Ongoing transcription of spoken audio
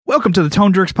Welcome to the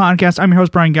Tone Jerks podcast. I'm your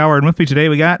host, Brian GAWD, and with me today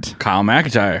we got... Kyle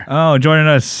McIntyre. Oh, joining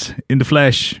us in the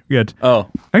flesh. We got...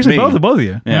 Actually, me. both of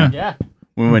you. Yeah.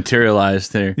 We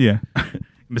materialized there. Yeah.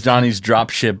 Johnny's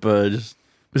dropship.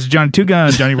 This is Johnny Two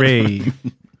Guns, Johnny Ray.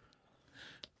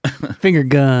 Finger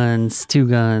guns, two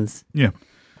guns. Yeah.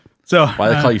 So Why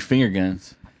they call you finger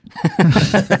guns?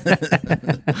 Is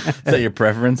that your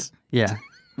preference? Yeah.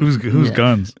 Who's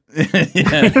guns?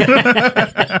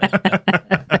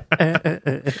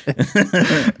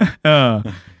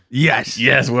 Yes.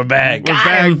 Yes, we're back. We're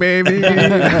back, baby.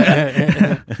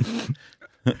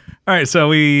 All right, so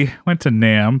we went to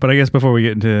NAMM, but I guess before we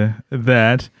get into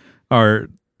that, our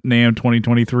NAMM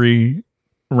 2023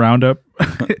 roundup.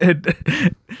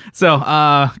 So,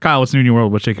 Kyle, what's new in your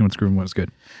world? What's shaking, what's grooving, what's good?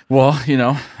 Well,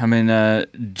 I'm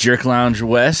in Jerk Lounge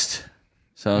West,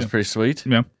 so that's pretty sweet.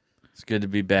 Yeah. It's good to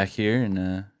be back here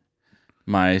in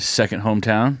my second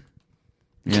hometown.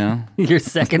 Your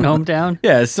second hometown?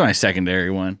 Yeah, it's my secondary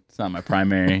one. It's not my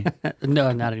primary.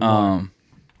 No, not anymore.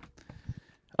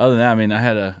 Other than that, I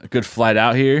had a good flight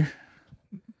out here.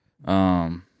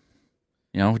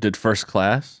 Did first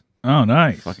class. Oh,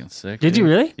 nice. Fucking sick. Did you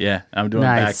really? Yeah, I'm doing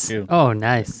Nice. back too. Oh,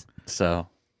 nice. So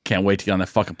can't wait to get on that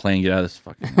fucking plane and get out of this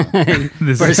fucking.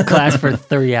 First class for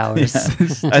 3 hours.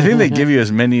 Yeah. I think they give you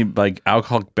as many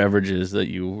alcoholic beverages that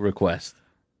you request.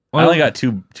 I only got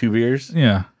two beers.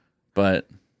 Yeah. But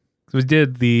so we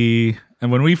did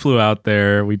and when we flew out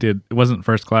there, it wasn't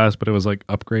first class, but it was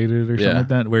upgraded or something like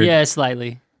that. Where Yeah,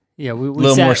 slightly. Yeah, we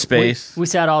little sat, more space. We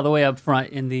sat all the way up front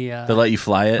in the. They let you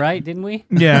fly it, right? Didn't we?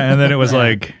 Yeah, and then it was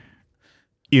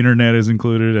internet is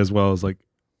included as well as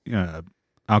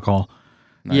alcohol.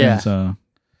 Yeah. And so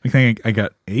I think I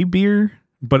got a beer,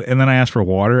 and then I asked for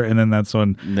water, and then that's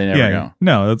when they never go.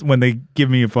 No, that's when they give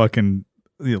me a fucking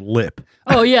lip.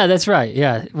 Oh yeah, that's right.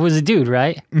 Yeah, it was a dude,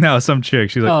 right? No, some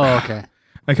chick. She's like, oh okay.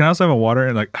 Can I also have a water?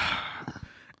 And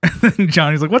and then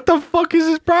Johnny's like, what the fuck is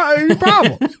your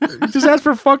problem? Just ask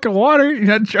for fucking water.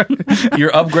 You're not trying.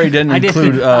 Your upgrade didn't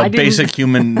include basic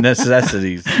human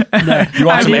necessities. No, you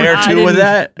want some air too with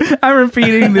that? I'm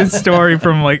repeating this story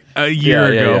from a year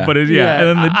ago, yeah. but and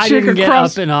then the I chick didn't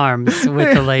across get up in arms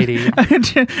with the lady.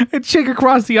 a chick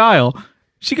across the aisle,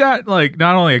 she got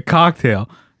not only a cocktail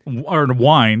or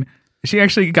wine, she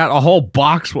actually got a whole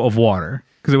box of water.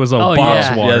 Because it was a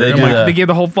box water. Yeah, they gave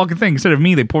the whole fucking thing. Instead of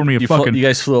me, they poured me a fucking... You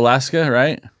guys flew Alaska,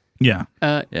 right? Yeah.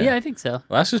 Yeah, I think so.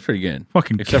 Alaska's pretty good.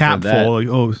 Fucking cap full.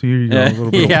 So here you go. Yeah. A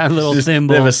little bit Yeah, a little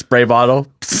symbol. They have a spray bottle.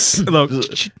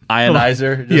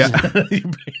 Ionizer.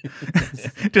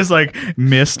 Just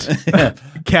mist.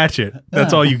 Catch it.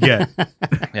 That's all you get.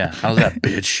 Yeah, how's that,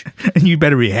 bitch? And you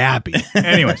better be happy.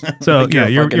 Anyways, so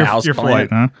your flight,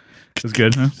 huh? It was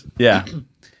good, huh? Yeah.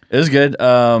 It was good.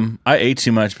 I ate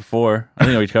too much before. I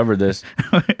think we covered this.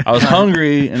 I was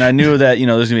hungry, and I knew that there's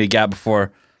going to be a gap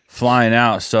before flying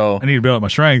out. So I need to build up my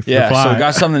strength to so fly. I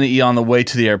got something to eat on the way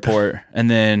to the airport, and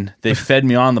then they fed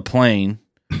me on the plane,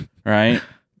 right?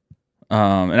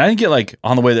 And I didn't get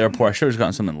on the way to the airport. I should have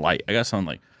gotten something light. I got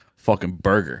something fucking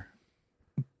burger.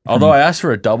 Although I asked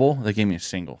for a double, they gave me a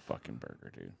single fucking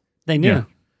burger, dude. They knew.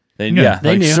 Yeah.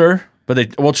 They knew. Sir, but they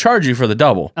will charge you for the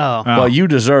double. Oh. But you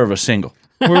deserve a single.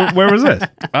 Where was this?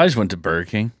 I just went to Burger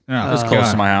King. Oh, it was close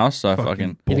to my house, so I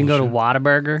fucking You didn't go to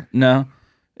Whataburger? no.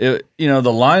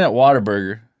 The line at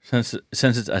Whataburger, since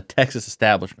it's a Texas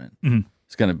establishment,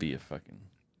 it's gonna be a fucking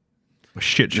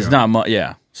shit show. It's not much,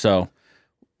 yeah. So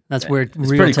That's where it's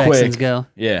real pretty Texans quick. go.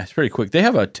 Yeah, it's pretty quick. They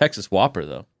have a Texas Whopper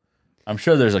though. I'm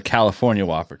sure there's a California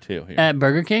Whopper too here. At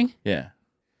Burger King? Yeah,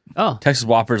 Oh. Texas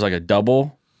Whopper is a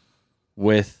double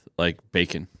with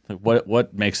bacon.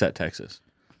 What makes that Texas?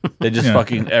 They just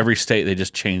fucking every state they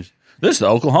just change. This is the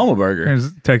Oklahoma burger.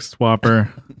 Here's Texas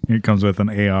Whopper. It comes with an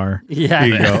AR. Yeah.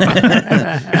 Here you go.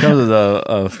 It comes with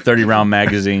a 30-round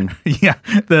magazine. Yeah.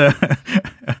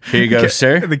 Here you go,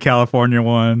 sir. The California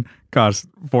one costs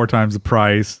 4 times the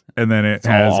price, and then it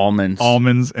has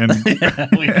almonds and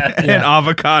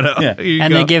avocado. Yeah.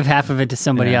 And they give half of it to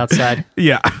somebody outside.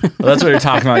 Yeah. Well, that's what we were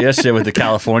talking about yesterday with the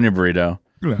California burrito.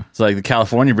 Yeah. It's the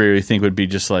California burrito you think would be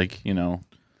just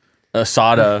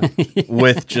asada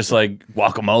with just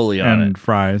guacamole on and it.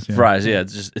 Fries. Yeah. Fries, yeah.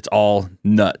 It's all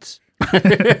nuts.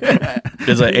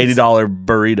 It's an $80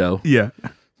 burrito. Yeah.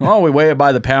 Oh, we weigh it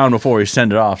by the pound before we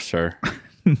send it off, sir.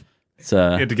 It's you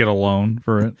had to get a loan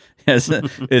for it.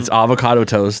 It's avocado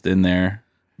toast in there.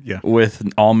 Yeah.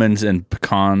 With almonds and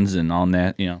pecans and all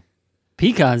that,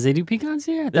 Pecans. They do pecans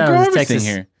here? They grow everything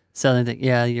here. Southern thing.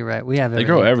 Yeah, you're right. We have They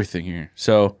grow everything here.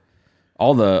 So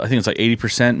I think it's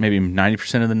 80%, maybe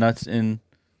 90% of the nuts in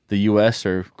the U.S.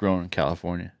 are grown in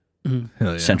California. Hell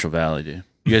yeah. Central Valley, dude.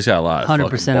 You guys got a lot.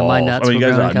 100% of my nuts were you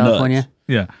guys grown in got California.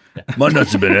 Yeah. My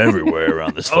nuts have been everywhere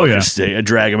around this fucking state. I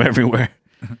drag them everywhere.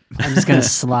 I'm just gonna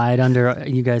slide under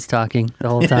you guys talking the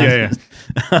whole time. Yeah.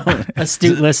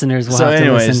 Astute listeners will So, have to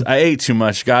anyways, listen. I ate too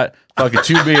much. Got fucking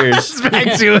 2 beers.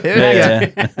 Back to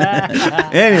it. Yeah.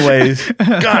 Anyways,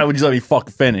 God, would you let me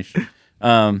fucking finish?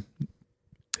 I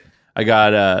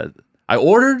got. I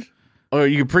ordered, or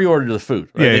you can pre-order the food.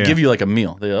 Right? Yeah, They yeah. give you like a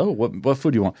meal. They go, oh, what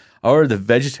food do you want? I ordered the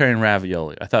vegetarian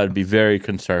ravioli. I thought it'd be very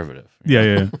conservative.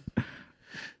 Yeah.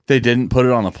 They didn't put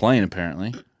it on the plane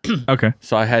apparently, Okay.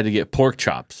 so I had to get pork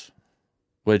chops,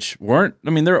 which weren't. I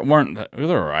mean, they're all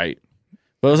right,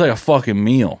 but it was like a fucking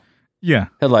meal. Yeah.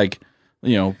 Had like,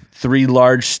 3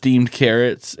 large steamed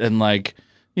carrots and like,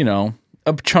 a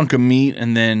chunk of meat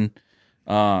and then,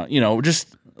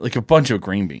 just like a bunch of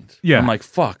green beans. Yeah. I'm like,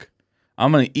 fuck,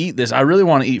 I'm going to eat this. I really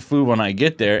want to eat food when I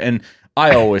get there. And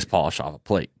I always polish off a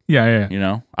plate.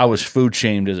 Yeah. I was food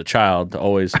shamed as a child to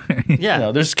always,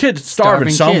 Yeah. there's kids starving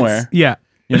somewhere, Yeah.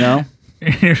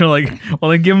 You're like,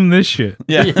 well, then give them this shit.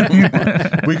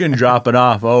 Yeah. We can drop it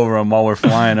off over them while we're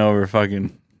flying over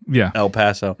fucking Yeah. El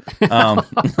Paso.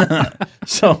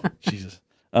 Jesus.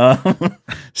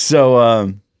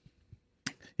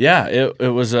 Yeah, it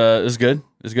was good.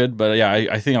 It was good, but yeah,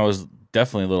 I think I was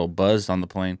definitely a little buzzed on the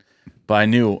plane, but I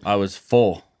knew I was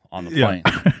full on the plane.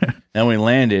 Then we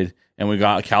landed and we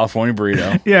got a California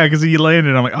burrito. Yeah, because you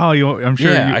landed. I'm like, oh, I'm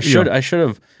sure. Yeah, I should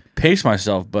have paced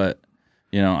myself, but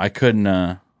I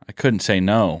couldn't say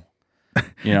no.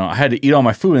 I had to eat all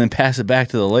my food and then pass it back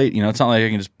to the late. It's not like I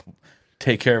can just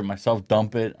take care of myself,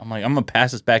 dump it. I'm like, I'm gonna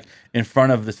pass this back in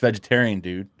front of this vegetarian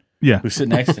dude. Yeah. Who's sitting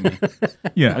next to me.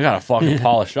 Yeah. I gotta fucking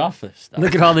polish off this stuff.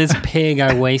 Look at all this pig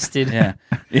I wasted. Yeah.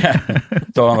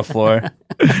 Throw it on the floor.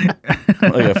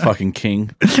 Like a fucking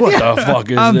king. What the fuck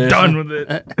is I'm this? done with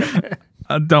it.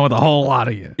 I'm done with a whole lot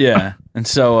of you. Yeah. And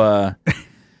so,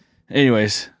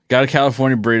 anyways, got a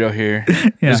California burrito here.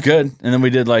 It was good. And then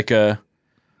we did like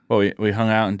we hung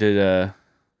out and did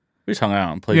we just hung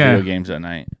out and played video games that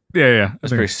night. Yeah.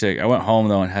 That's pretty sick. I went home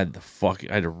though and had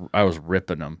I was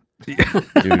ripping them.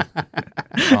 Dude.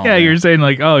 Yeah, you're saying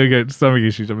like, oh, you got stomach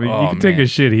issues. I mean, you can take a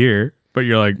shit here, but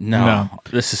you're like, no,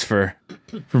 this is for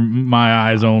my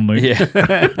eyes only. Yeah.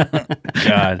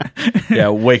 God. Yeah,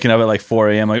 waking up at like 4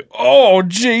 a.m. like, oh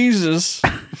Jesus.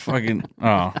 Fucking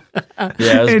Yeah, it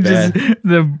was bad. Just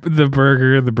the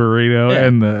burger, the burrito,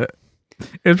 and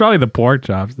it's probably the pork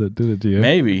chops that did it to you.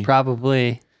 Maybe.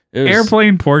 Probably.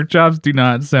 Airplane pork chops do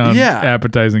not sound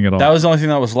appetizing at all. That was the only thing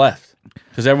that was left.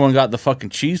 Because everyone got the fucking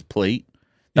cheese plate.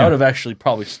 That would have actually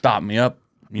probably stopped me up.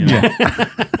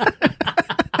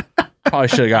 Probably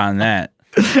should have gotten that.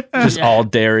 Just all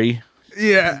dairy.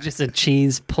 Yeah. Just a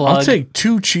cheese plug. I'll take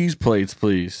 2 cheese plates,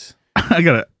 please. I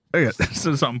got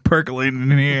something percolating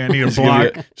in here. I need a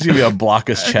block. Just give me a block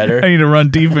of cheddar. I need to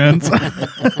run defense.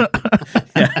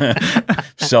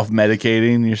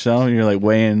 Self-medicating yourself. You're like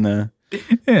weighing the...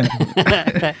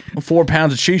 Yeah. 4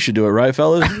 pounds of cheese should do it, right,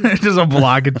 fellas? Just a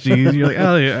block of cheese. You're like,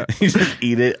 oh yeah. You just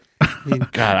eat it.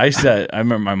 God, I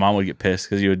remember my mom would get pissed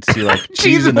because you would see like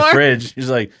cheese in the fridge. She's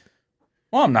like,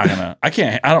 well,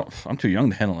 I'm too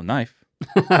young to handle a knife.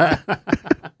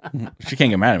 She can't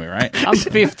get mad at me, right? I'm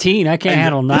 15. I can't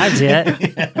handle knives yet.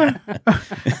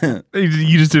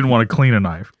 You just didn't want to clean a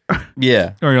knife.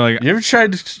 Yeah. Or you're like, You ever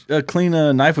tried to clean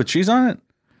a knife with cheese on it?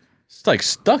 It's like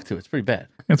stuck to it. It's pretty bad.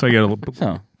 that's why you gotta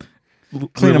So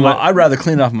clean them. I'd rather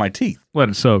clean it off my teeth. let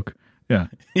it soak. Yeah.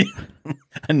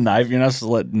 A knife, you're not supposed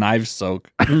to let knives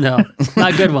soak. No,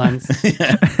 not good ones.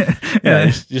 Yeah,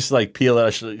 just like peel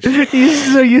it. So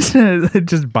you used to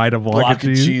just bite a block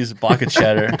of cheese. Block of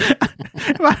cheddar.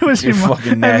 Why was You're your mom?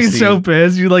 fucking I'd be nasty. so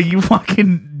pissed. You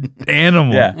fucking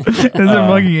animal. Yeah. It's a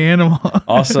fucking animal.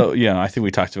 Also, I think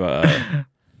we talked about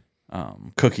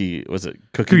cookie. Was it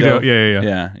cookie Cookie dough? dough, yeah.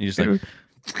 Yeah, you just like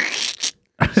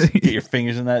get your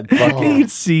fingers in that bucket. You can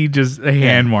see just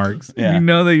hand marks. Yeah. You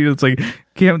know that it's like,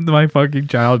 can't my fucking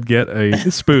child get a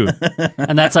spoon?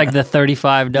 And that's like the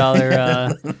 $35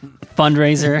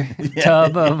 fundraiser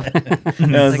tub of.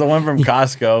 Yeah, it's the one from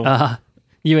Costco.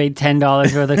 You ate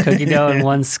 $10 worth of cookie dough in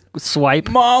one swipe.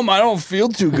 Mom, I don't feel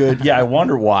too good. Yeah, I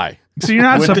wonder why. So you're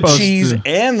not With the supposed cheese to.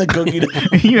 and the cookie dough.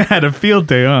 You had a field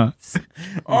day, huh?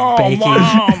 Oh, Baking.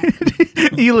 Mom.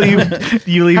 You leave How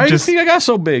do you just think I got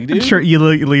so big, dude? you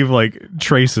leave like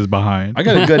traces behind. I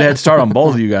got a good head start on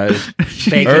both of you guys.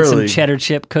 Baking Early. some cheddar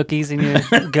chip cookies in your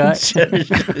gut.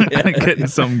 Getting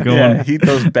something going. Yeah, heat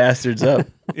those bastards up.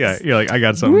 Yeah, you're like, I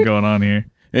got something going on here.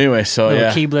 Anyway, so Little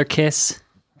yeah, Keebler kiss.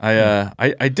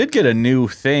 I did get a new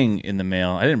thing in the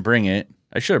mail. I didn't bring it.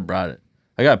 I should have brought it.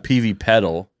 I got a PV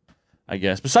pedal. I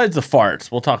guess. Besides the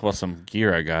farts, we'll talk about some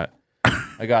gear I got.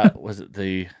 Was it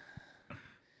the,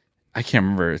 I can't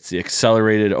remember. It's the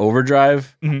accelerated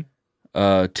overdrive 2.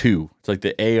 It's like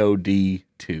the AOD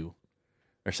 2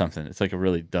 or something. It's like a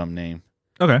really dumb name.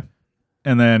 Okay.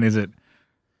 And then is it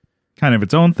kind of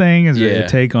its own thing? Is it a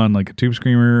take on like a tube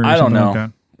screamer? Or I don't know. Like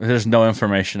that? There's no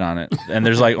information on it. And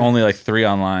there's like only like 3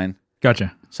 online.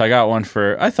 Gotcha. So I got one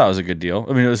I thought it was a good deal.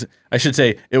 I mean, I should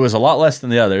say it was a lot less than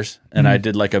the others. And I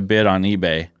did like a bid on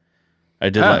eBay. I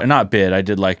did not bid. I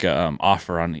did like a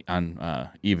offer on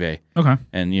eBay. Okay.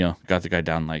 And got the guy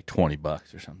down like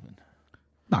 $20 or something.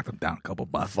 Knocked him down a couple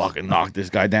bucks. Fucking knocked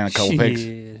this guy down a couple pigs.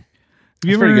 Have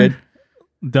you ever pretty good.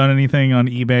 Done anything on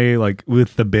eBay like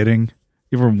with the bidding?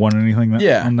 You ever won anything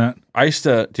on that? I used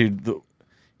to, dude.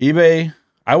 eBay.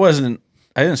 I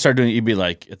didn't start doing eBay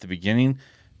like at the beginning,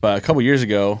 but a couple years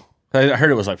ago, I heard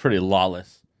it was like pretty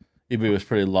lawless. eBay was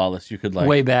pretty lawless. You could like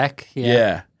way back.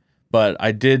 Yeah. But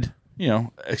I did.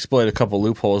 Exploit a couple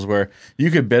loopholes where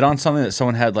you could bid on something that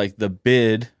someone had like the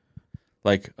bid,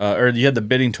 like, or you had the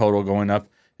bidding total going up,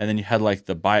 and then you had like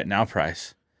the buy it now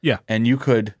price. Yeah. And you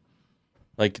could,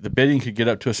 like, the bidding could get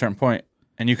up to a certain point,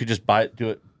 and you could just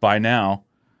do it buy now,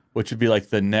 which would be like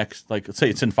the next, like, let's say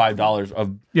it's in $5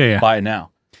 of buy it now.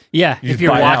 Yeah. If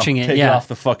you're watching it, take it off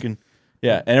the fucking,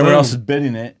 and everyone else is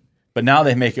bidding it, but now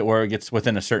they make it where it gets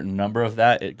within a certain number of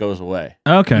that, it goes away.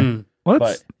 Okay.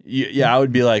 But I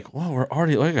would be like, well, we're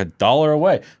already like $1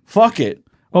 away. Fuck it.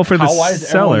 Oh, for the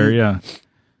seller, yeah.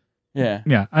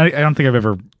 Yeah. I don't think I've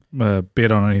ever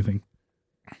bid on anything.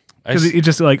 Because it's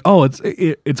just like,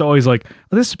 it's always like,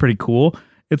 oh, this is pretty cool.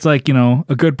 It's like,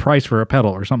 a good price for a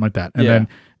pedal or something like that. And then,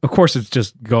 of course, it's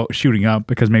just shooting up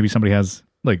because maybe somebody has,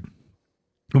 like,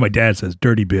 what my dad says,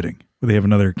 dirty bidding. Where they have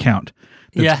another account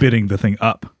that's bidding the thing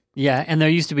up. Yeah, and there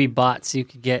used to be bots you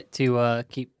could get to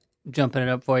keep jumping it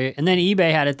up for you. And then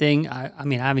eBay had a thing, I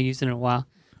mean, I haven't used it in a while,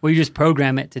 where you just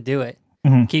program it to do it.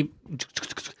 Mm-hmm. Keep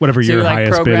whatever your highest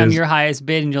bid is. Program your highest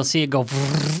bid, and you'll see it go,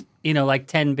 like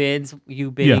 10 bids,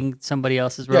 you bidding somebody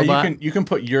else's robot. You can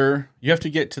put you have to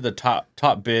get to the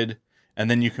top bid, and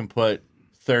then you can put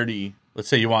 30, let's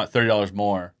say you want $30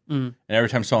 more, and every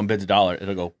time someone bids $1,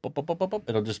 it'll go, bop, bop, bop, bop, bop.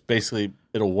 It'll just basically,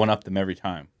 it'll one-up them every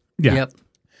time. Yeah. Yep.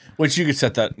 Which you could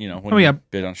set that, when you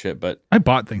bid on shit, but... I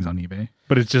bought things on eBay,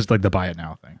 but it's just like the buy it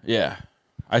now thing. Yeah.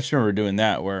 I just remember doing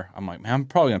that where I'm like, man, I'm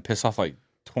probably going to piss off like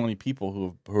 20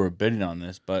 people who are bidding on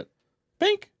this, but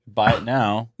bink, buy it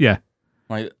now. Yeah.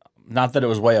 Like, not that it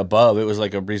was way above, it was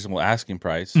like a reasonable asking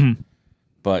price,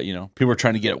 but, people were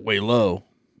trying to get it way low,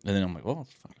 and then I'm like, well,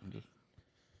 it's fucking just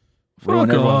ruin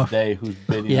everyone's day who's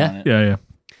bidding on it. Yeah.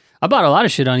 I bought a lot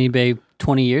of shit on eBay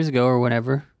 20 years ago or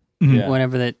whenever.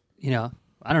 Whenever that,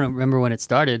 I don't remember when it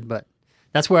started, but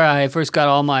that's where I first got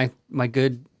all my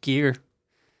good gear,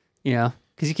 because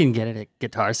you can get it at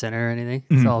Guitar Center or anything.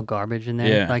 It's all garbage in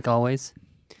there, like always.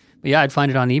 But yeah, I'd find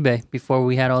it on eBay before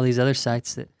we had all these other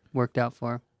sites that worked out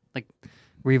for, like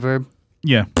Reverb.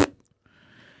 Yeah.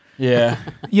 Yeah.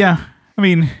 Yeah. I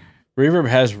mean, Reverb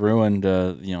has ruined,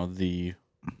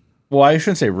 well, I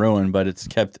shouldn't say ruined, but it's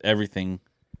kept everything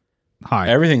high.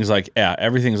 Everything's like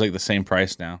the same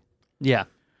price now. Yeah.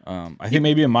 I think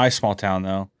maybe in my small town,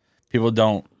 though, people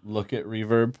don't look at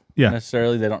Reverb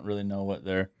necessarily. They don't really know what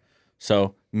they're...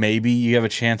 So maybe you have a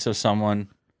chance of someone,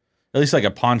 at least like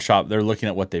a pawn shop, they're looking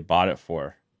at what they bought it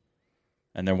for.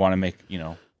 And they want to make,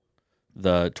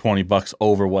 the $20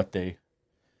 over what they,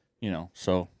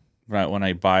 So when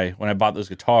I bought those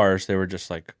guitars, they were just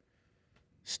like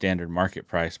standard market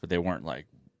price, but they weren't like...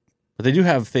 But they do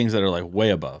have things that are like way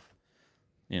above.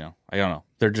 I don't know.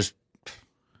 They're just...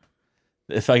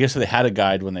 If they had a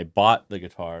guide when they bought the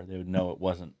guitar, they would know it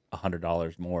wasn't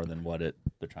 $100 more than what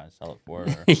they're trying to sell it for.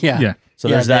 Yeah. So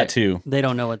there's that too. They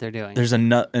don't know what they're doing. There's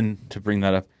and to bring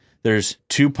that up, there's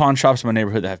 2 pawn shops in my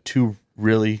neighborhood that have 2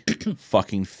 really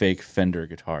fucking fake Fender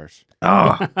guitars.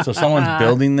 Oh, so someone's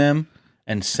building them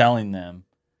and selling them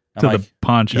to the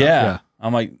pawn shop. Yeah.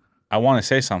 I'm like, I want to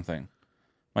say something.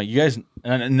 Like, you guys,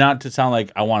 and not to sound like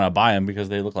I want to buy them because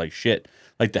they look like shit.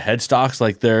 Like the headstocks,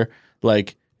 like they're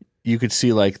like. You could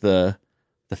see like the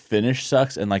finish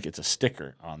sucks and like it's a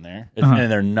sticker on there,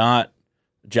 and they're not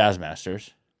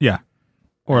Jazzmasters. Yeah,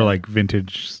 or like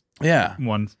vintage.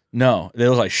 Ones. No, they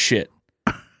look like shit.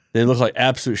 They look like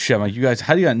absolute shit. I'm like, you guys,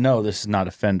 how do you know this is not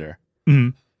a Fender?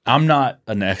 Mm-hmm. I'm not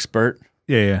an expert.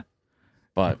 Yeah.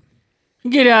 But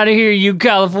get out of here, you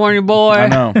California boy. I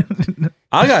know.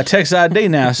 I got a Texas ID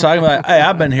now, so I can be like, hey,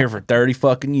 I've been here for 30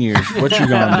 fucking years. What you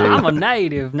gonna do? I'm a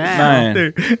native now.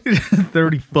 Man.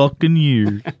 30 fucking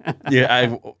years. Yeah,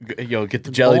 get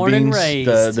the jelly Born and beans,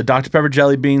 raised. the Dr. Pepper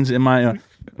jelly beans in my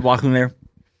walking there.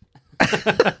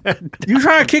 You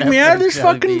trying to kick me out of this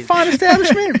Jelly fucking beans. fine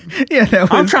establishment? Yeah,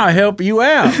 that I'm was trying to help you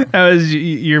out.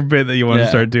 your bit that you want to Yeah.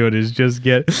 start doing is just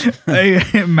get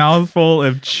a mouthful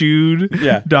of chewed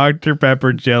Yeah. Dr.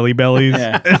 Pepper jelly bellies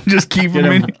Yeah. and just keep Get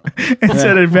them in. 'em.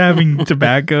 Instead of having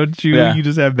tobacco chew, Yeah. you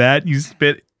just have that. You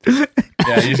spit.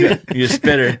 Yeah, you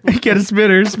spitter. You get a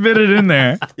spitter, spit it in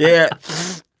there. Yeah.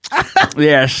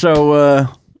 Yeah, so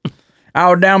I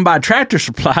was down by Tractor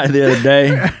Supply the other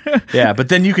day. Yeah, but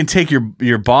then you can take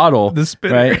your bottle, The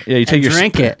spitter. right? Yeah, you take your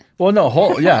drink it. Well,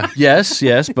 no, yes,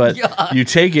 but you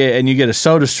take it and you get a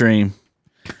Soda Stream.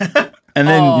 And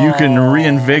then you can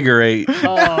reinvigorate.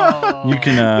 You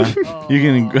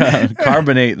can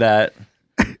carbonate that.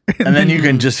 And then you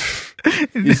can just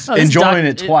enjoying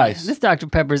it twice. This Dr.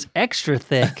 Pepper's extra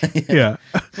thick. Yeah.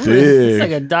 It's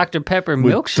like a Dr. Pepper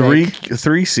milkshake.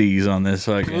 Three C's on this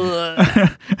fucking.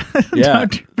 Yeah,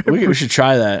 Dr. we should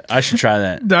try that. I should try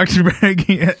that. Dr.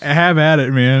 Pepper, have at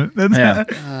it, man.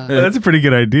 That's a pretty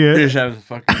good idea. Just have the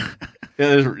fucking.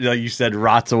 Like you said,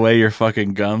 rots away your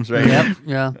fucking gums, right? Yep.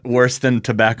 Yeah. Worse than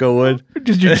tobacco would.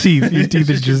 Just your teeth. Your teeth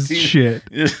are just Teeth. shit.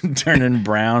 Just turning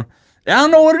brown. I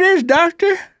don't know what it is,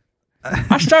 doctor.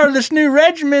 I started this new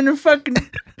regimen of fucking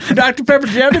Dr. Pepper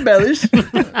jelly bellies.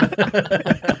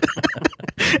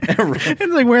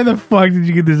 It's like, where the fuck did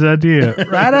you get this idea?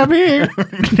 Right up here.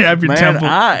 Tap your Man, temple.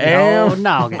 I am. Oh,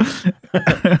 noggin.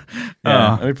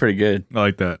 Yeah, that'd be pretty good. I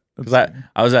like that. Cause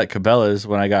I was at Cabela's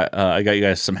when I got you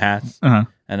guys some hats, Uh-huh.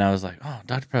 and I was like, oh,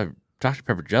 Dr.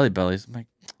 Pepper jelly bellies. I'm like,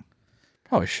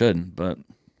 probably shouldn't, but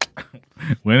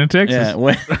Win in Texas. yeah,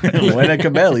 when at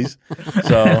Cabela's.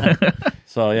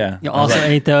 So yeah. You I was also like,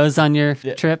 ate those on your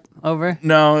trip over?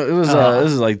 no, it was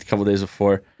this is like a couple days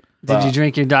before. Did you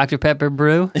drink your Dr. Pepper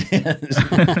brew? My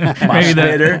Maybe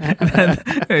spitter.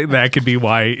 that could be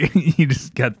why you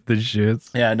just got the shits.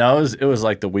 Yeah, no, it was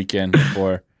like the weekend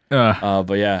before.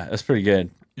 But yeah, it's pretty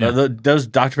good. Yeah. Those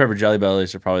Dr. Pepper jelly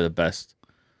bellies are probably the best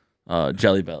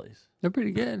jelly bellies. They're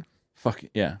pretty good. Fuck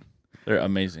yeah, they're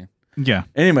amazing. Yeah.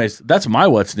 Anyways, that's my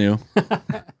what's new.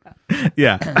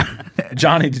 Yeah.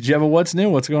 Johnny, did you have a what's new?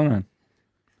 What's going on?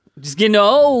 Just getting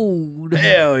old.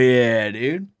 Hell yeah,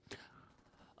 dude.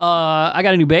 I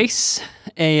got a new bass,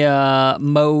 a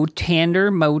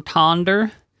Motonder.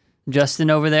 Justin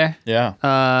over there.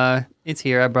 Yeah. It's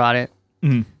here. I brought it.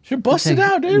 Should bust it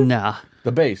out, dude. Nah.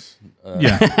 The bass.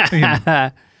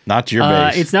 Yeah. Not your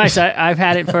bass. It's nice. I've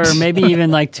had it for maybe even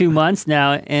like 2 months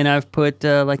now, and I've put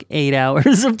like 8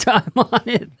 hours of time on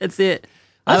it. That's it.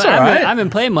 That's I all right. haven't been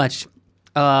playing much.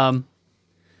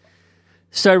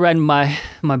 Started riding my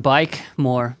bike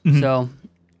more, so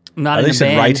I'm not At in least a in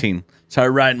band. writing.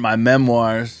 Started writing my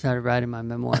memoirs. Started riding my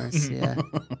memoirs. Yeah,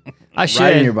 I should.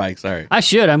 Riding your bike, sorry. I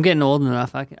should. I'm getting old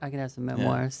enough. I can have some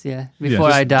memoirs. Yeah, before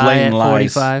Just I die blatant at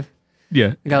lies. 45.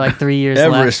 Yeah. I got like 3 years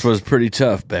Everest left. was pretty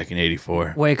tough back in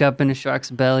 84. Wake up in a shark's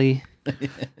belly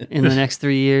in the next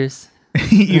 3 years.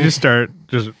 You just start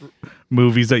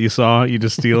movies that you saw, you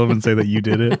just steal them and say that you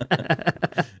did it.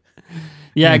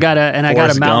 Yeah, I got a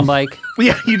Forrest mountain Gump. bike.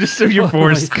 Yeah, you just serve your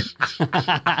force.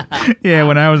 Yeah,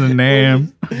 when I was in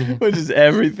NAMM. Which is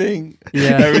everything.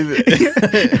 Yeah.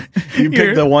 Everything. You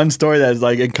pick the one story that is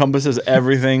like encompasses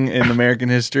everything in American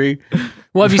history.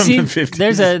 Well, have you from seen? the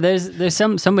 50s. There's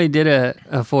somebody did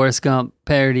a Forrest Gump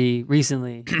parody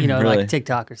recently. You know, Really? like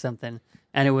TikTok or something,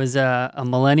 and it was a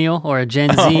millennial or a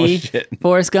Gen Oh, Z shit.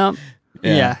 Forrest Gump.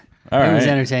 Yeah, All it was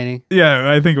right. entertaining. Yeah,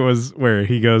 I think it was where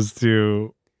he goes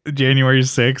to January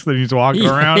 6th and he's walking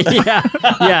around. yeah,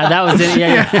 that was it.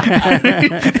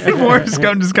 Yeah. Forrest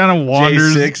Gump just kind of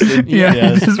wanders. J6 Yeah,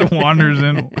 yes. just wanders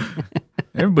in.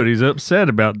 Everybody's upset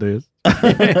about this.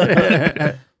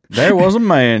 There was a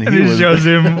man. And He it was shows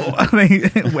him, they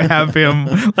have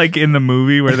him like in the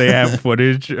movie where they have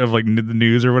footage of like the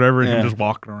news or whatever, and Yeah. him just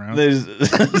walking around. There's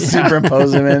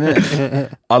superimpose him in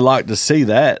it. I'd like to see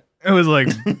that. It was like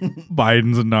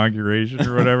Biden's inauguration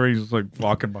or whatever. He's just like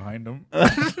walking behind him.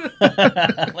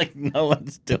 Like no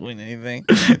one's doing anything.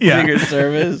 Yeah. Secret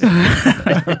Service.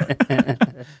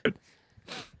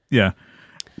 Yeah.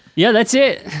 Yeah, that's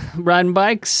it. Riding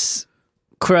bikes,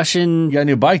 crushing You got a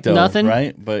new bike though, Nothing.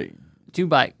 right? But 2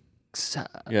 bikes.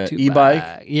 Yeah, two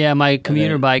e-bike? Yeah, my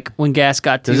commuter then- bike. When gas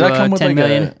got to does that come with 10 like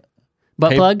million. a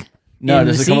Butt pay- plug? no? in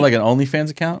Does the it come with seat? like an OnlyFans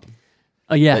account?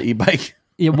 Oh yeah, The e-bike.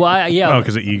 yeah. Well, yeah. Oh,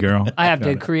 because of E-Girl. I have Got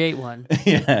to it. create one.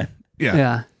 Yeah. Yeah.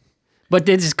 Yeah, but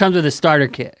it just comes with a starter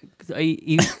kit.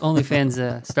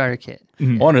 OnlyFans starter kit.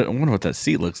 I wonder what that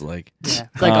seat looks like. Yeah,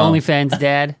 it's like Oh. OnlyFans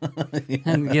dad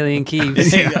and Gillian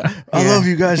Keeves. I love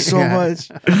you guys so Yeah. much.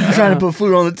 I'm trying to put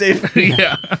food on the table.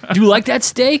 Yeah. Do you like that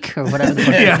steak or whatever the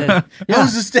fuck Yeah. it said?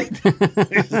 How's the steak?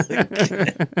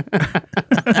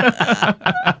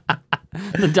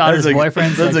 The daughter's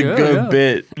boyfriend's That's like, a good yeah.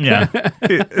 bit. Yeah.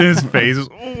 His face is,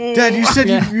 Dad, you said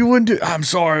Yeah. you wouldn't do. I'm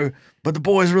sorry, but the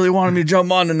boys really wanted me to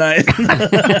jump on tonight.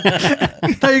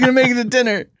 How are you gonna make it to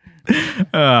dinner?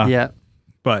 Yeah.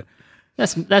 but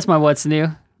That's my what's new.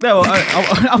 no,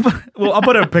 I'll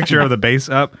put a picture of the base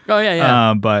up. Oh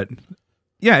yeah. But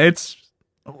yeah, it's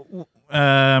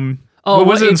what well,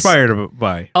 was it it's- inspired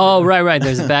by? Oh, right.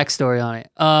 There's a backstory on it.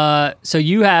 So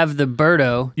you have the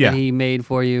Birdo Yeah. that he made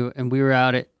for you, and we were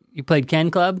out at, you played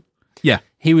Ken Club? Yeah,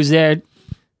 He was there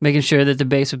making sure that the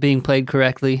bass was being played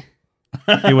correctly.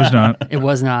 it was not. It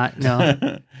was not,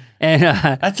 no. And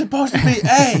That's supposed to be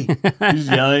A. He's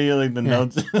yelling at you like the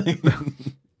notes.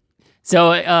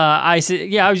 so I said,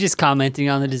 yeah, I was just commenting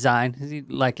on the design.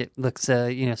 Like it looks,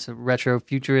 some retro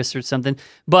futurist or something.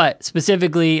 But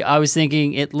specifically, I was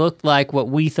thinking it looked like what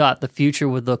we thought the future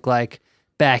would look like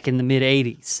back in the mid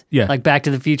 80s. Yeah. Like Back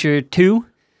to the Future 2,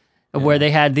 where they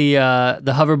had the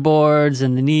hoverboards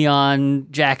and the neon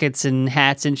jackets and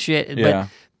hats and shit. Yeah. But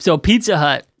so Pizza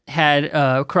Hut had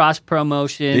cross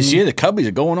promotion. This year the Cubbies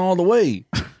are going all the way.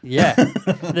 Yeah.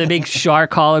 The big shark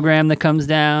hologram that comes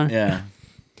down. Yeah.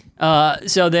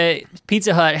 So the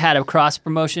Pizza Hut had a cross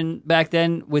promotion back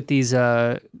then with these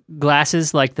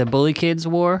glasses like the Bully Kids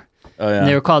wore. Oh yeah. And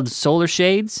they were called solar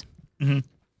shades. Mm-hmm.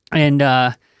 And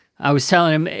I was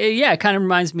telling him, yeah, it kind of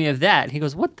reminds me of that. He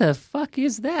goes, what the fuck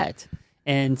is that?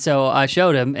 And so I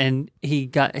showed him, and he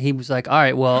was like, all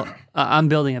right, well, I'm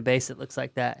building a bass that looks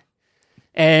like that.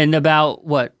 And about,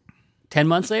 10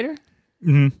 months later?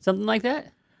 Mm-hmm. Something like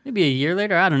that? Maybe a year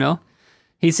later? I don't know.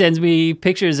 He sends me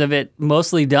pictures of it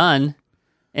mostly done.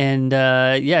 And,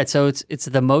 so it's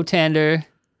the Motander,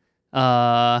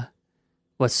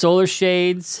 solar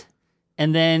shades,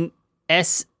 and then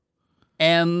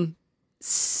SM65.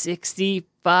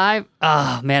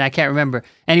 Oh, man, I can't remember.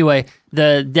 Anyway,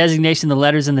 the designation, the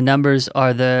letters and the numbers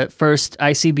are the first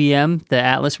ICBM, the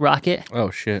Atlas rocket.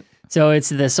 Oh shit. So it's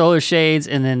the solar shades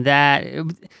and then that.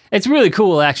 It's really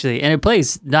cool, actually, and it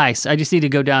plays nice. I just need to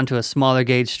go down to a smaller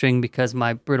gauge string because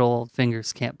my brittle old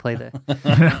fingers can't play the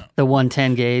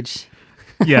 110 gauge.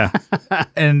 Yeah,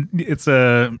 and it's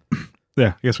yeah.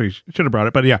 I guess we should have brought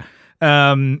it, but yeah,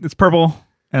 it's purple,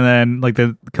 and then like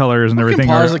the colors and everything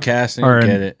Pause the casting. are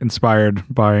Get it. inspired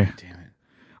by. Damn it.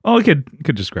 Oh, I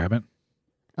could just grab it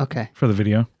Okay. for the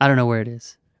video. I don't know where it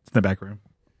is. It's in the back room.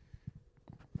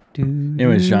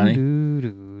 Anyways, Johnny,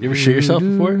 you ever shit yourself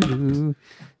before?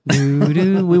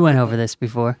 We went over this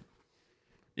before.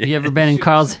 You ever been in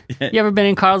Carl's? You ever been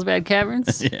in Carlsbad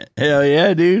Caverns? Yeah. Hell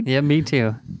yeah, dude. Yeah, me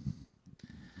too.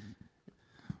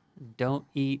 Don't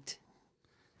eat.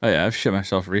 Oh yeah, I've shit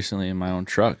myself recently in my own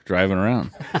truck driving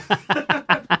around.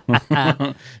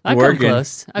 I come Working.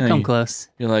 close. I Yeah, come you- close.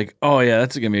 You're like, oh yeah,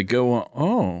 that's gonna be a good one.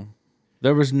 Oh,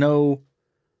 there was no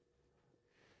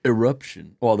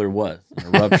eruption. Well, there was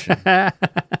an eruption.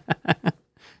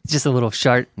 Just a little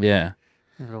shart, Yeah,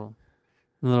 a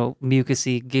little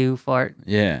mucusy goo fart.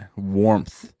 yeah,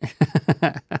 warmth.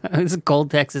 It's a cold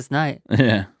Texas night.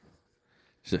 Yeah,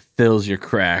 just it fills your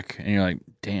crack, and you're like,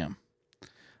 damn,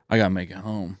 I gotta make it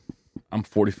home. I'm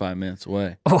 45 minutes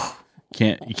away. Oh,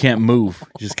 You can't move.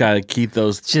 You just gotta keep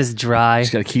those. it's just dry.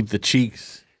 Just gotta keep the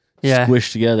cheeks Yeah.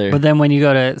 squished together. But then when you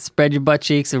go to spread your butt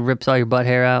cheeks, it rips all your butt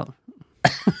hair out.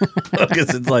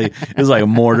 Because it's like a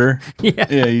mortar. Yeah.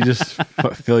 Yeah, you just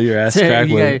fill your ass So crack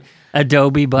you with. got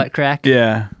Adobe butt crack.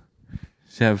 Yeah,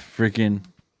 just have freaking.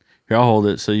 Here, I'll hold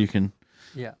it so you can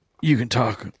Yeah.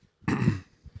 talk.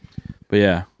 But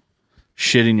yeah,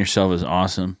 shitting yourself is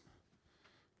awesome.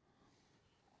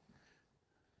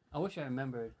 I wish I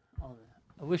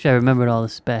remembered all the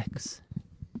specs.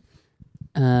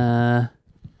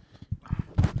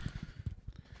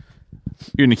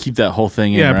 You're gonna keep that whole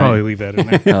thing in, Yeah, right? probably leave that in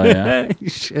there. Hell yeah. You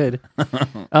should.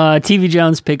 TV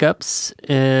Jones pickups,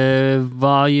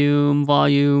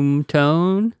 volume,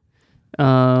 tone.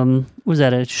 Was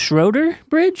that a Schroeder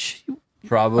bridge?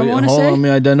 Probably. I wanna Hold say- on, let me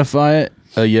identify it.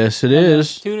 Yes, it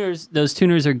is. Those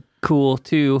tuners are cool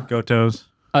too. Gotos.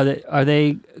 Are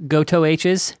they Goto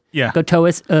H's? Yeah. Goto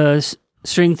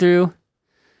string through.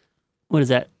 What is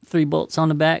that? 3 bolts on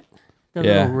the back. That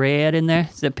Yeah. little red in there.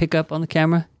 Is that pickup on the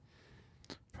camera?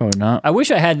 Probably not. I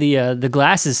wish I had the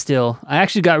glasses still. I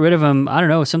actually got rid of them, I don't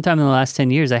know, sometime in the last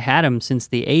 10 years. I had them since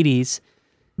the 80s,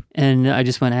 and I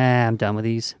just went, I'm done with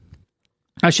these.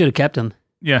 I should have kept them.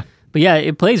 Yeah. But yeah,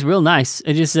 it plays real nice.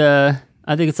 It just, I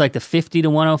think it's like the 50 to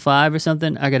 105 or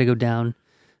something. I got to go down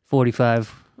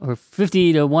 45, or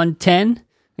 50 to 110.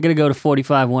 I got to go to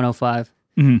 45, 105.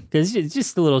 Because it's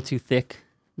just a little too thick.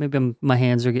 Maybe my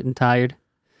hands are getting tired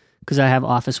because I have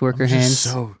office worker hands.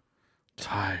 So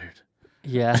tired.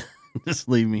 Yeah. Just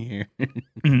leave me here.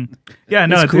 Yeah,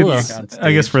 no, It's cool,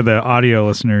 I guess for the audio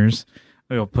listeners,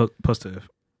 we'll post a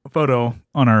photo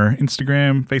on our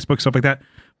Instagram, Facebook, stuff like that.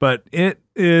 But it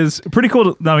is pretty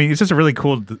cool. I mean, it's just a really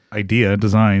cool idea,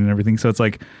 design, and everything. So it's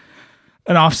like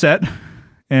an offset,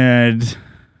 and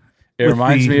it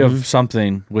reminds me of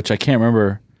something which I can't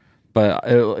remember, but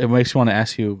it makes me want to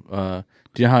ask you.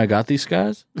 Do you know how I got these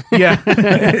guys? Yeah,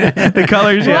 the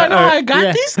colors. I know how I Yeah,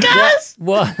 got these guys.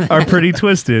 What? are pretty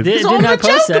twisted. Didn't I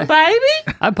post that?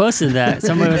 baby. I posted that.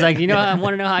 Somebody was like, I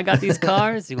want to know how I got these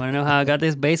cars? You want to know how I got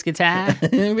this bass guitar?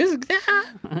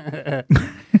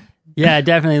 Yeah, it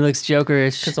definitely looks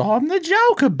Jokerish. Because I'm the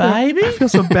Joker, baby. I feel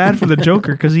so bad for the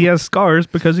Joker because he has scars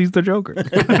because he's the Joker.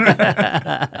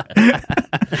 I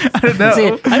don't know.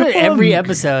 See, I know every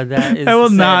episode that is. That will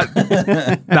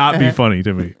said. not be funny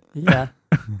to me. Yeah.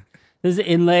 Those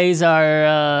inlays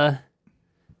are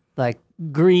like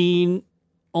green,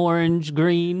 orange,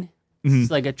 green. It's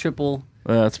like a triple.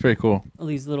 That's pretty cool. All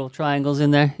these little triangles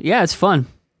in there. Yeah, it's fun.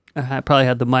 I probably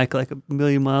had the mic like a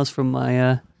million miles from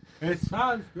my. It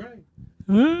sounds great.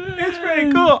 It's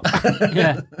pretty cool.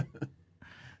 Yeah.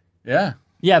 Yeah.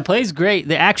 Yeah, it plays great.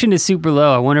 The action is super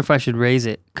low. I wonder if I should raise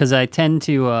it because I tend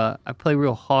to I play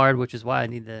real hard, which is why I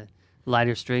need the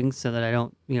lighter strings so that I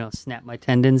don't snap my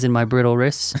tendons in my brittle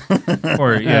wrists.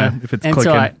 Or if it's and clicking.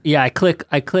 so I click.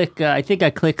 I think I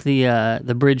click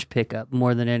the bridge pickup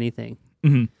more than anything.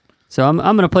 Mm-hmm. So I'm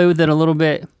gonna play with it a little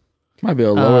bit, Might be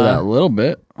able to lower that a little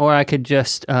bit. or I could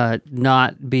just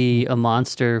not be a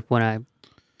monster when I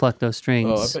pluck those strings.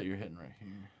 Oh, I bet you're hitting right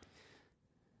here.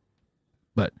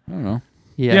 But I don't know.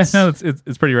 Yes. Yeah, no,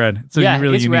 it's pretty rad. So yeah,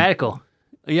 really it's unique. radical.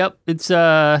 Yep, it's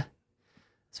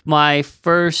my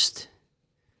first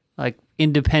like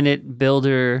independent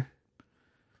builder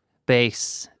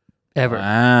bass ever.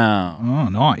 Wow. Oh,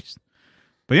 nice.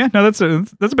 But yeah, no, that's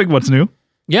a big what's new.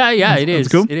 Yeah, it is.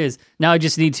 That's cool. It is. Now I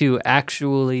just need to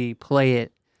actually play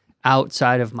it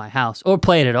outside of my house or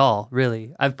play it at all,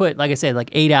 really. I've put, like I said, like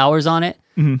 8 hours on it.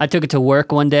 Mm-hmm. I took it to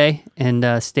work one day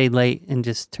and stayed late and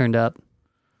just turned up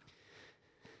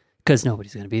because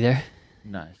nobody's going to be there.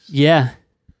 Nice. Yeah.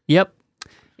 Yep.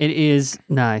 It is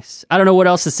nice. I don't know what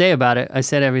else to say about it. I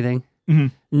said everything. Mm-hmm.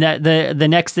 The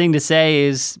next thing to say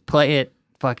is play it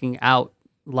fucking out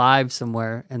live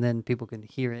somewhere and then people can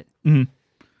hear it. Mm-hmm.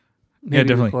 Maybe Yeah,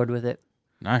 definitely. record with it.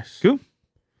 Nice. Cool.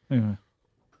 Anyway.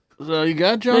 So you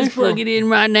got Johnny? Let's plug it in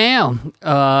right now.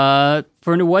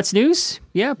 For what's news?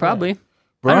 Yeah, probably. I don't know.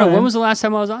 Brian. When was the last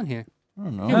time I was on here? I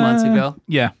don't A few know. months ago.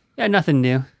 Yeah. Yeah, nothing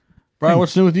new. Brian,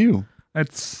 what's new with you?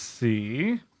 Let's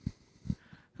see. I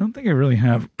don't think I really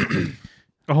have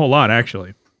a whole lot,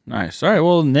 actually. Nice. All right.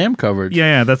 Well, NAMM coverage.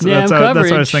 Yeah, that's what I was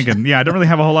coverage. thinking. Yeah, I don't really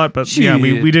have a whole lot, but yeah,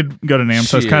 we did go to NAMM,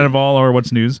 so it's kind of all our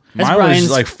what's news. That's Mine Brian's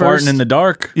was like first- farting in the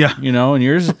dark. Yeah. And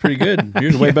yours is pretty good.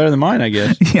 Yours is way better than mine, I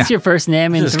guess. Yeah. It's your first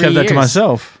NAMM in Just 3 kept years. that to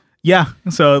myself. Yeah.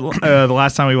 So the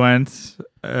last time we went,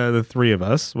 the three of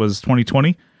us, was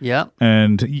 2020. Yep.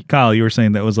 And Kyle, you were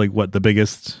saying that was like what the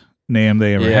biggest NAMM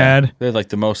they ever had. They had like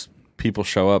the most people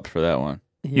show up for that one.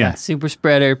 Yeah. Super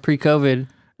spreader, pre-COVID.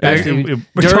 Actually, It during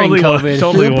totally COVID. was,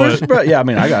 totally was. Yeah, I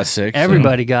mean, I got sick.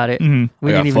 Everybody got it. Mhm.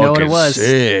 We I got didn't even know what it fucking was.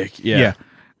 Sick. Yeah.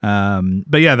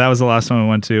 But yeah, that was the last one we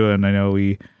went to, and I know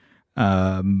we,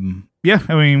 I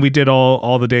mean, we did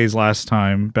all the days last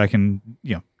time back in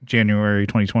January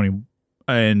 2020,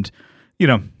 and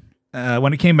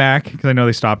when it came back, because I know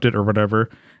they stopped it or whatever,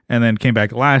 and then came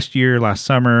back last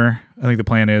summer. I think the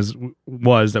plan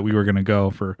was that we were going to go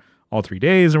for all 3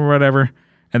 days or whatever,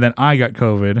 and then I got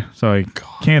COVID, so I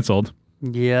canceled.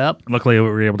 Yep. Luckily, we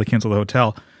were able to cancel the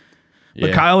hotel. But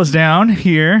Yeah. Kyle was down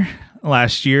here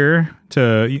last year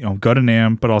to go to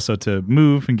NAMM, but also to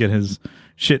move and get his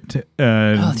shit.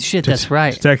 That's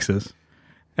right. To Texas,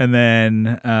 and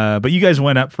then but you guys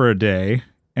went up for a day,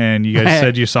 and you guys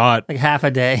said you saw it. Like half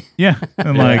a day. Yeah,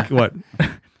 and like what,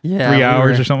 Yeah. 3 we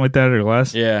hours were- or something like that, or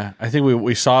less. Yeah. I think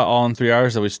we saw it all in 3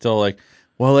 hours that we still like,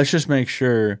 well, let's just make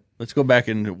sure. Let's go back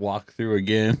and walk through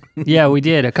again. Yeah, we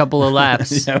did a couple of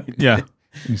laps. Yeah, we did. Yeah,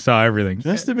 you saw everything.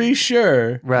 Just to be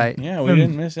sure. Right. Yeah, we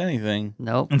didn't miss anything.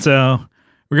 Nope. And so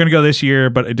we're gonna go this year,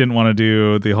 but I didn't want to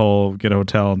do the whole get a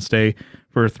hotel and stay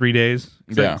for 3 days.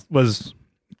 So Yeah. it was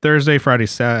Thursday, Friday,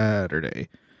 Saturday.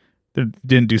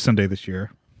 Didn't do Sunday this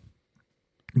year,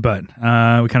 but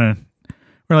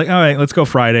we're like, all right, let's go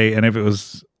Friday. And if it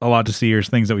was a lot to see or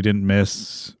things that we didn't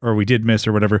miss or we did miss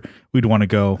or whatever, we'd want to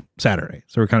go Saturday.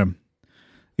 So we're kind of,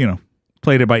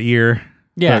 played it by ear.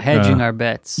 Yeah, But, hedging our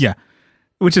bets. Yeah,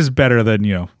 which is better than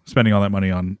spending all that money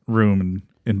on room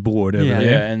and board every Yeah.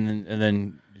 day. Yeah, and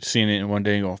then seeing it in one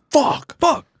day and going, fuck.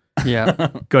 Yeah.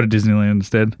 Go to Disneyland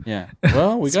instead. Yeah.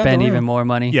 Well, we got Spend the even room. more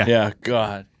money. Yeah. Yeah.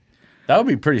 God, that would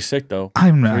be pretty sick though.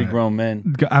 I'm not. 3 grown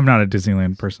men. I'm not a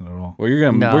Disneyland person at all. Well, we're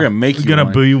gonna make you You're gonna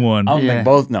one. be one. I'll Yeah. make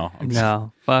both. No. I'm just-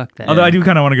 No, fuck that. Although I do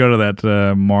kind of want to go to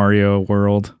that Mario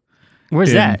World. Where's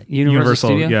in that? Universal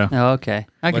Studio? yeah. Oh, okay.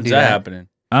 I could When's do that that. happening?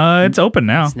 It's open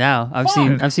now. It's now. I've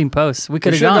Fine. seen posts. We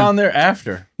could We have should have gone. gone there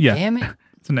after. Yeah, Damn it.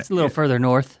 it's It's a little further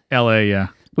north. L.A. Yeah,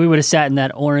 We would have sat in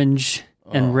that orange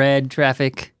and red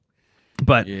traffic.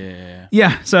 but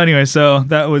Yeah. So anyway, so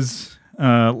that was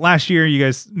last year. You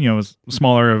guys, it was a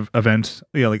smaller event.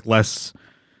 Like less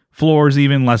floors,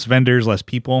 even less vendors, less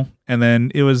people, and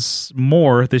then it was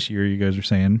more this year. You guys are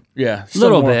saying, Yeah.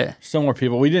 Little bit. Still more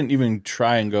people. We didn't even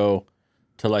try and go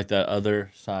to like that other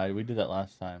side. We did that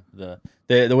last time. The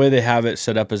way they have it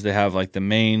set up is they have like the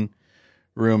main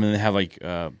room and they have like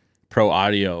pro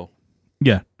audio.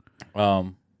 yeah,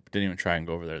 Didn't even try and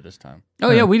go over there this time.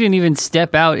 Oh, yeah. We didn't even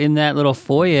step out in that little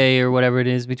foyer or whatever it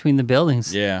is between the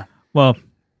buildings. Yeah. well,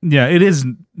 yeah, it is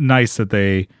nice that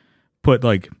they put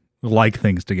like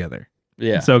things together.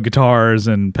 Yeah. So guitars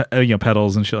and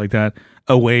pedals and shit like that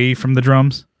away from the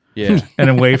drums Yeah. and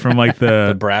away from like The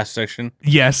the brass section.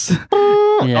 yes,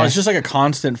 Yeah. Oh, it's just like a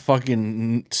constant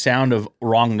fucking sound of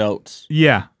wrong notes.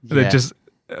 yeah. Yeah. It just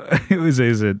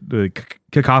is it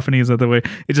cacophony? Is that the way?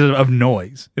 It's just of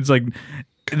noise. It's like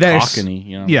there's Cockney,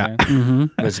 you know what yeah. I'm saying? Mm-hmm.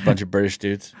 But it's a bunch of British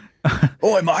dudes.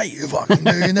 Oi, mate, you fucking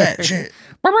doing that shit.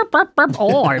 Oh,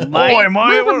 Oi,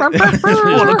 mate, one of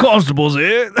the constables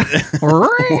here.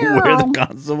 We're the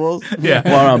constables. Yeah.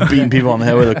 While I'm beating people on the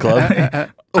head with a club.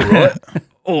 All right.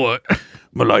 Oi.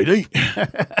 My lady.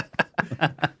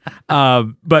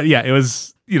 But yeah, it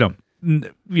was, we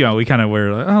kind of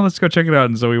were like, oh, let's go check it out.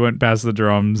 And so we went past the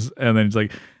drums and then it's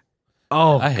like,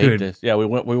 oh, I hate this. Yeah, we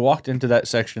walked into that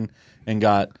section and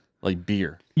got like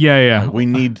beer. Yeah. Like, we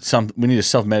need to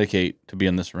self-medicate to be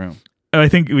in this room. I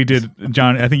think we did,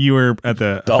 John. I think you were at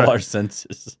the Dull our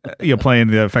senses. playing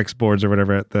the effects boards or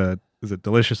whatever at is it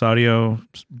Delicious Audio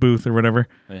booth or whatever.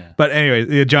 Yeah. But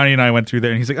anyway, Johnny and I went through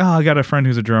there and he's like, oh, I got a friend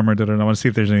who's a drummer. I want to see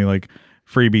if there's any like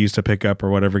freebies to pick up or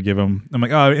whatever. Give him. I'm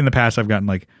like, oh, in the past I've gotten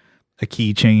like a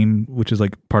keychain, which is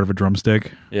like part of a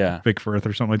drumstick. Yeah. Vic Firth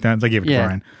or something like that. So I gave it to Yeah.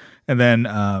 Brian. And then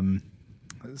I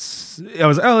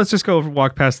was, oh, let's just go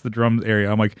walk past the drums area.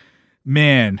 I'm like,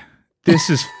 man, this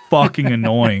is fucking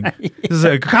annoying. This is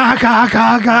like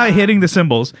hitting the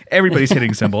cymbals. Everybody's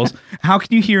hitting cymbals. How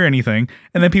can you hear anything?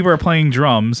 And then people are playing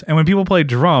drums. And when people play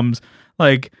drums,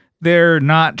 like they're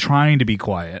not trying to be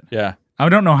quiet. Yeah. I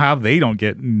don't know how they don't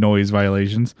get noise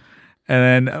violations.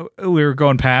 And then we were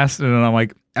going past, and then I'm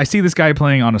like, I see this guy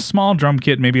playing on a small drum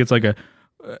kit. Maybe it's like a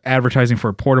advertising for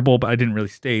a portable, but I didn't really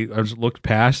stay. I just looked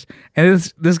past, and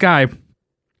this guy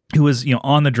who was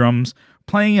on the drums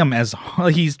playing them as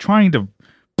like he's trying to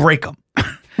break them.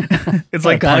 It's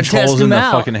like gotta Punch test holes in them the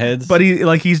out. fucking heads. but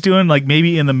he's doing like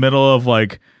maybe in the middle of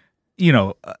like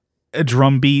a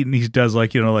drum beat, and he does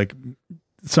like like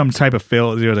some type of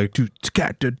fill. He was like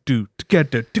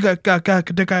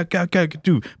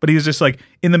but he's just like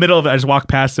in the middle of it. I just walked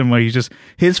past him where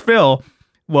his fill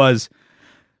was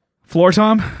floor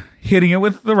tom hitting it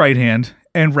with the right hand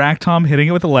and rack tom hitting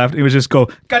it with the left. It was just go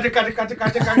I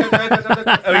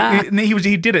mean,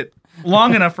 he did it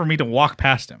long enough for me to walk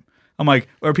past him. I'm like,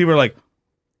 or people are like,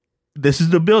 this is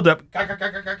the buildup,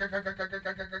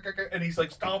 and he's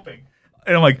like stomping,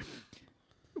 and I'm like,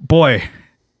 boy,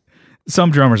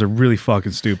 some drummers are really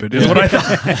fucking stupid. Is what I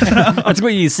thought. That's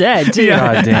what you said, too.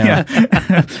 God damn.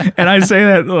 Yeah. And I say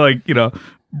that like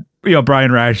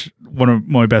Brian Rash, one of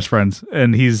my best friends,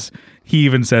 and he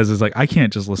even says is like, I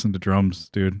can't just listen to drums,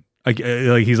 dude. Like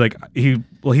he's like he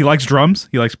likes drums,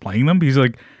 he likes playing them. But he's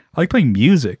like, I like playing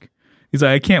music. He's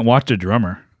like, I can't watch a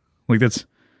drummer. Like that's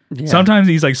sometimes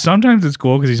he's like sometimes it's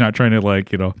cool because he's not trying to like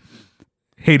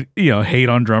hate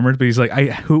on drummers, but he's like,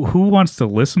 who wants to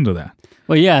listen to that?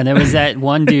 Well, yeah, there was that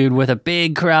one dude with a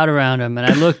big crowd around him, and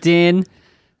I looked in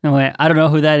and went, I don't know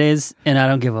who that is, and I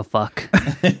don't give a fuck.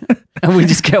 And we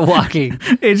just kept walking.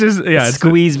 It's just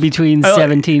Squeezed between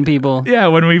 17 people. Yeah,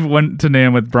 when we went to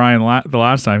NAMM with Brian the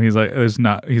last time, he's like,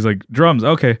 he's like, drums,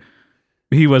 okay.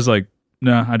 He was like,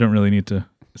 no, I don't really need to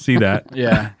see that.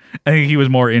 Yeah. I think he was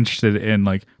more interested in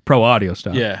like pro audio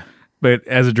stuff. Yeah. But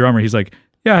as a drummer, he's like,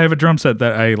 yeah, I have a drum set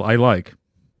that I like,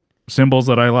 cymbals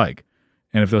that I like.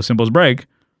 And if those cymbals break,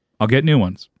 I'll get new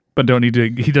ones. But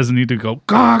he doesn't need to go,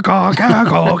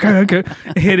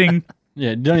 hitting.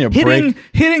 Yeah, don't you break?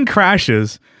 Hitting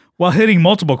crashes while hitting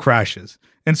multiple crashes.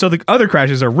 And so the other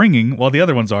crashes are ringing while the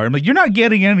other ones are. I'm like, you're not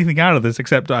getting anything out of this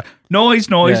except noise.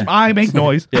 Yeah. I make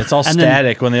noise. Yeah, it's all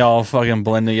static when they all fucking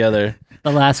blend together.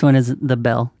 The last one is the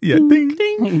bell. Yeah, ding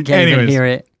ding. You can't even hear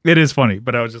it. It is funny,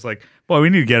 but I was just like, boy, we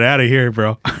need to get out of here,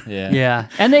 bro. Yeah.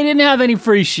 And they didn't have any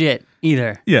free shit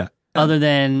either. Yeah. Other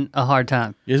than a hard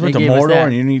time. You guys went to Mordor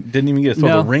and you didn't even get to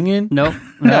throw the ring in? Nope.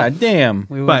 God damn.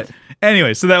 But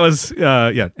anyway, so that was,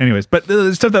 anyways. But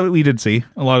the stuff that we did see,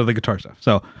 a lot of the guitar stuff.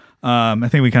 So I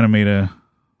think we kind of made a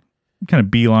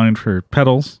beeline for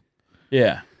pedals.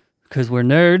 Yeah. Because we're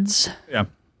nerds. Yeah.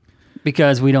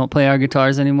 Because we don't play our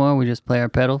guitars anymore. We just play our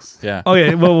pedals. Yeah. Oh,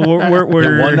 yeah. Well,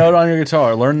 we're Get one note on your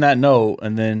guitar. Learn that note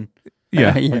and then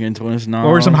yeah. plug into it.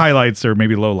 Or some highlights or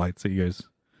maybe lowlights that you guys.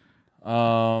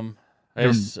 I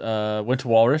just went to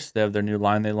Walrus. They have their new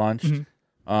line they launched.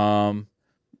 Mm-hmm.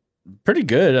 Pretty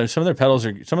good. Some of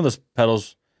those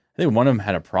pedals. I think one of them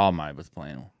had a problem I was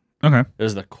playing. Okay. It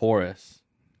was the chorus.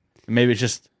 Maybe it's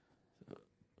just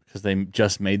because they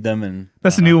just made them, and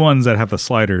that's the new ones that have the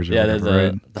sliders. Or they're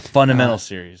whatever, the fundamental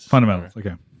series. Fundamentals.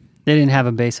 Okay. They didn't have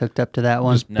a bass hooked up to that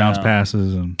one. Just bounce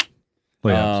passes and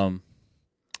layups.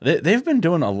 They've been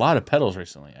doing a lot of pedals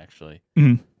recently, actually.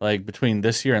 Mm-hmm. Like between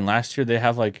this year and last year, they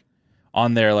have like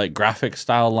on their like graphic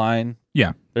style line.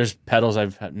 Yeah, there's pedals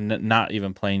I've not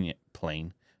even played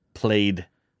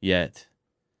yet.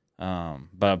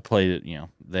 But I played it,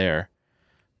 there.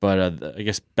 But I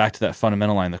guess back to that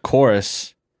fundamental line, the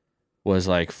chorus was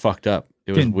like fucked up.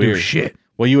 It was Didn't weird. Do shit.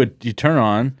 Well, you turn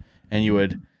on and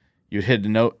you'd hit the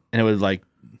note and it would like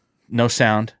no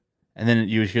sound, and then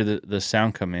you would hear the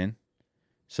sound come in.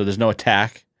 So there's no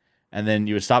attack, and then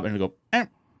you would stop and it would go, and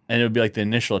it would be like the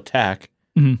initial attack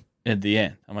at the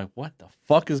end. I'm like, what the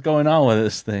fuck is going on with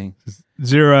this thing?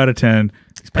 0 out of 10.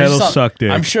 These pedals suck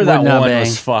dick. I'm sure that one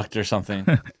was fucked or something.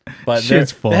 But they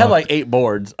had like 8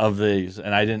 boards of these,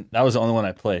 and I didn't. That was the only one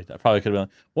I played. I probably could have been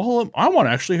like, well, I want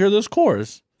to actually hear this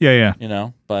chorus. Yeah.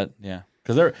 But yeah,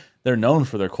 because they're known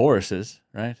for their choruses,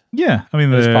 right? Yeah, I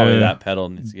mean, there's probably that pedal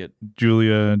needs to get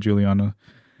Juliana.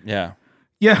 Yeah.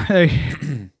 Yeah,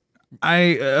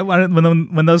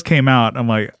 when those came out, I'm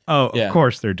like, of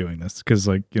course they're doing this because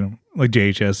like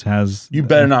JHS has. You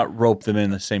better not rope them in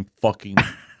the same fucking.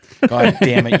 God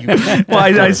damn it! Well,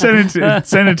 I sent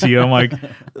it to you. I'm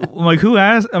like, who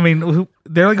has? I mean,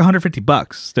 they're like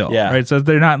 $150 still, right? So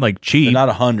they're not like cheap. They're not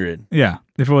 100. Yeah,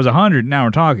 if it was 100, now we're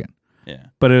talking. Yeah,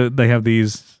 but they have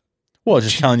these. Well,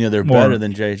 just telling you they're better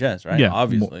than JHS, right? Yeah,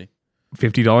 obviously,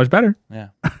 $50 better. Yeah.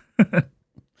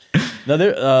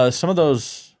 No, some of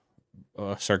those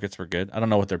circuits were good. I don't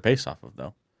know what they're based off of,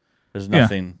 though. There's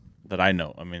nothing that I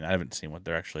know. I mean, I haven't seen what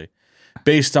they're actually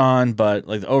based on, but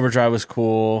like the overdrive was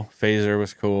cool. Phaser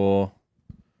was cool.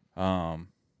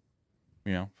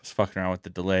 Just fucking around with the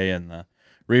delay and the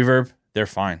reverb. They're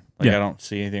fine. Like I don't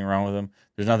see anything wrong with them.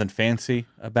 There's nothing fancy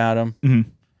about them.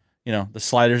 Mm-hmm. The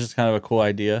sliders is kind of a cool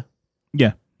idea.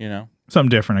 Yeah. Something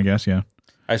different, I guess. Yeah.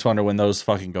 I just wonder when those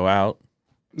fucking go out.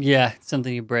 Yeah,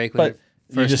 something you break. But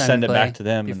you just send it back to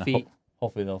them, and feet.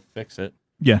 Hopefully they'll fix it.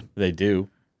 Yeah, they do.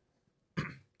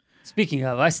 Speaking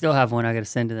of, I still have one I got to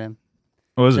send to them.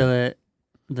 What was it?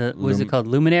 What is it called?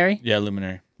 Luminary? Yeah,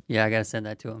 Luminary. Yeah, I got to send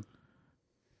that to them.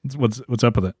 What's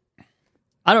up with it?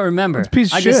 I don't remember. It's a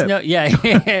piece of shit. Just know,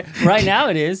 right now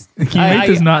it is. Can you make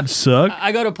this not suck?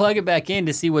 I go to plug it back in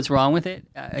to see what's wrong with it,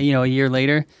 a year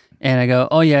later, and I go,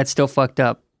 oh yeah, it's still fucked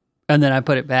up. And then I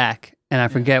put it back, and I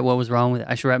forget what was wrong with it.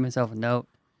 I should write myself a note.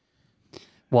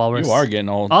 Walrus. You are getting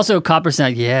old. Also, copper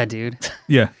sound. Yeah, dude.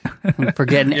 Yeah. I'm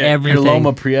forgetting everything. Your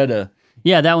Loma Prieta.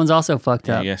 Yeah, that one's also fucked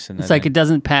up. Yes, it's like it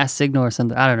doesn't pass signal or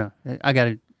something. I don't know. I got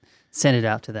to send it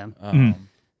out to them.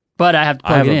 But I have to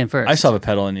plug it in first. I still have a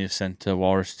pedal I need to send to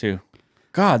Walrus, too.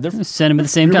 God, they're... Send them at the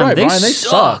same time. Right, they Brian, they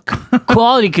suck.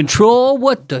 Quality control?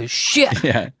 What the shit?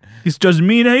 Yeah. This doesn't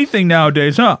mean anything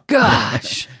nowadays, huh?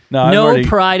 Gosh. No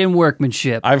pride in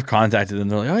workworkmanship. I've contacted them.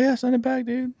 They're like, oh, yeah, send it back,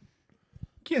 dude.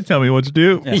 Can't tell me what to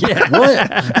do. Yeah.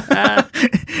 What?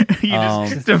 You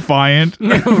just defiant. Put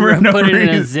it in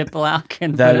a Ziploc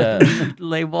and put a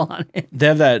label on it. They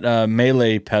have that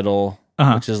melee pedal,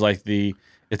 which is like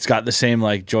it's got the same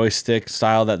like joystick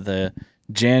style that the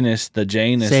Janus Say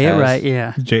has. it right,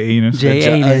 yeah.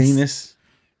 Janus.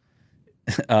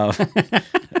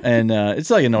 And it's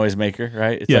like a noisemaker,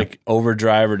 right? It's like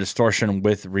overdrive or distortion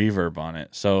with reverb on it.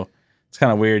 So it's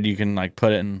kind of weird. You can like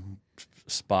put it in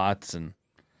spots and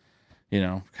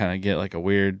kind of get like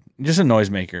just a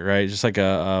noisemaker, right? Just like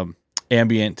a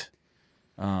ambient,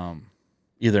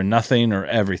 either nothing or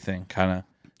everything kind of.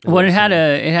 Well, it had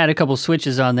a couple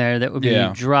switches on there that would be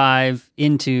drive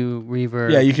into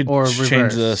reverb. Yeah, you could or change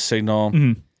reverse. the signal.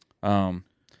 Mm-hmm.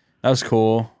 That was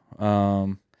cool. I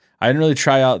didn't really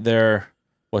try out their.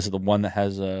 Was it the one that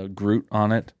has a Groot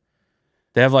on it?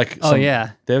 They have like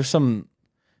they have some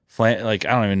like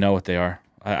I don't even know what they are.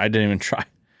 I didn't even try.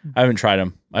 I haven't tried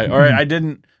them. I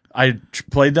didn't. I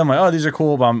played them. Like, oh, these are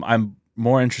cool, but I'm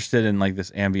more interested in like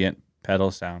this ambient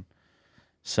pedal sound.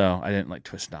 So I didn't like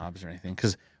twist knobs or anything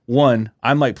because one,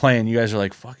 I'm like playing. You guys are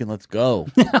like, fucking, let's go.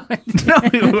 No,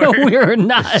 we were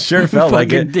not. It sure felt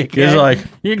like it. Dickhead. You're like,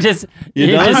 you're just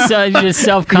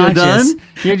self-conscious.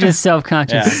 You're just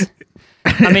self-conscious. Yeah.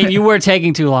 I mean, you were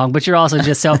taking too long, but you're also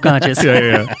just self-conscious.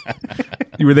 Yeah.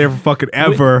 You were there for fucking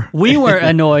ever. We weren't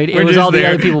annoyed. It was all the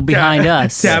other people behind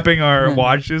us. Tapping our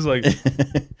watches like,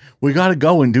 we got to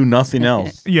go and do nothing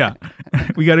else. yeah.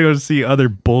 We got to go see other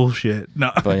bullshit.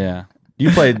 No. But yeah. You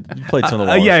played some of the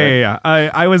Walrus, yeah.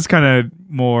 I was kind of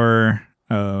more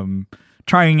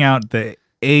trying out the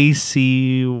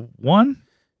AC1?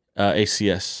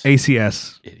 ACS.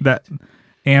 ACS. Idiot. That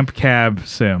Amp Cab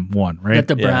Sim 1, right? Got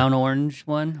the brown-orange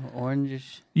one?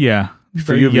 Orangish? Yeah.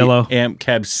 For you, yellow. Amp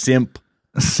Cab Simp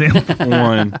Sim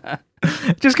 1.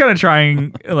 Just kind of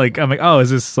trying, like, I'm like, oh, is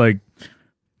this like,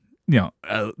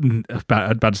 about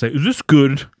to say, is this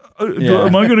good?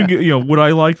 Am I gonna get? Would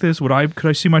I like this? Could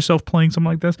I see myself playing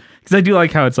something like this? Because I do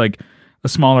like how it's like a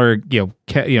smaller,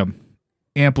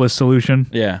 ampless solution.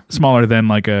 Yeah, smaller than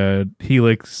like a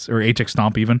Helix or HX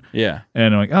Stomp even. Yeah,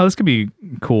 and I'm like, oh, this could be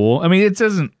cool. I mean, it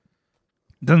doesn't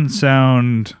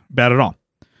sound bad at all.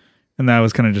 And I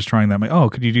was kind of just trying that. I'm like,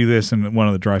 oh, could you do this in one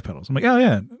of the drive pedals? I'm like, oh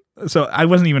yeah. So I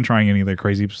wasn't even trying any of the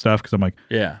crazy stuff because I'm like,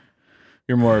 yeah,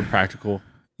 you're more practical.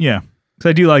 Yeah. So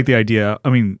I do like the idea.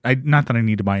 I mean, not that I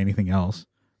need to buy anything else.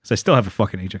 So I still have a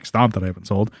fucking HX Stomp that I haven't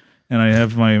sold, and I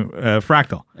have my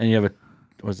Fractal. And you have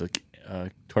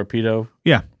a torpedo.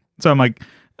 Yeah. So I'm like,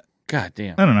 God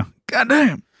damn. I don't know. God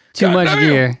damn. Too much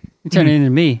gear. You're turning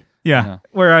into me. Yeah. No.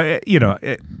 Where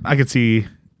I could see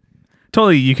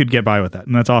totally you could get by with that,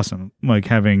 and that's awesome. Like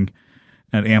having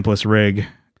an ampless rig,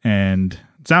 and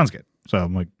it sounds good. So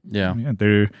I'm like, yeah,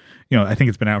 they're I think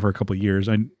it's been out for a couple of years.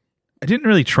 I didn't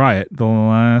really try it the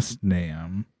last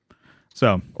NAMM.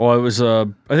 So, well, it was I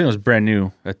think it was brand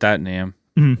new at that NAMM.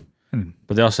 Mm-hmm.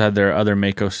 But they also had their other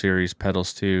Mako series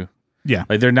pedals too. Yeah,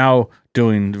 like they're now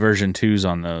doing version 2s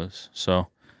on those. So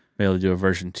maybe they'll do a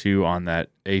version 2 on that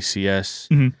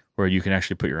ACS where you can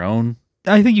actually put your own.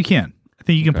 I think you can. I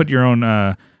think you can put your own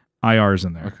IRs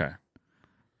in there. Okay.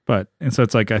 And so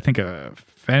it's like I think a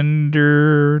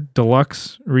Fender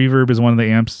Deluxe Reverb is one of the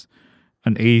amps.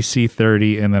 An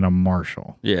AC30 and then a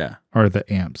Marshall. Yeah. Are the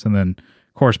amps. And then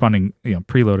corresponding,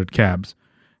 preloaded cabs.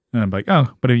 And I'm like, oh,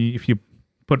 but if you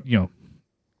put, ML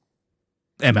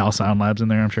Sound Labs in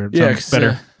there, I'm sure it sounds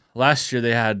better. Last year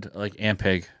they had like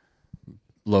Ampeg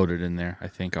loaded in there, I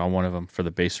think, on one of them for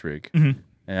the bass rig. Mm-hmm.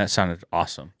 And that sounded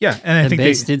awesome. Yeah. And I think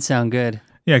bass did sound good.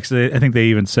 Yeah, because I think they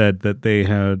even said that they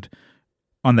had,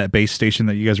 on that bass station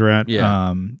that you guys were at,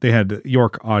 they had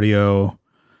York Audio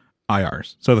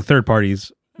IRs. So the third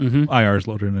parties IRs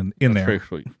loaded in there. Pretty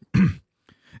sweet.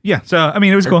 Yeah. So I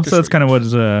mean, it was cool. So that's kind of what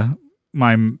was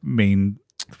my main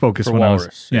focus for when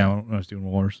Walrus. when I was doing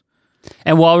Walrus.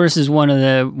 And Walrus is one of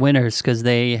the winners because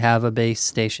they have a bass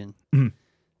station.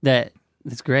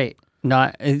 That's great.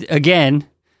 Not again.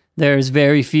 There's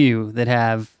very few that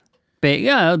have.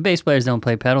 Bass players don't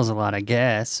play pedals a lot, I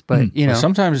guess. But Well,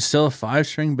 sometimes it's still a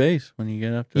 5-string bass when you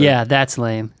get up to it. Yeah, that's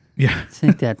lame. Yeah.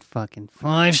 Take that fucking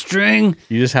 5-string.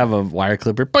 You just have a wire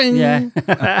clipper. Bing! Yeah.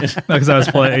 Because I was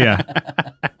playing. Yeah.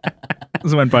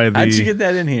 This went by the. How'd you get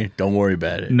that in here? Don't worry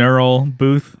about it. Neural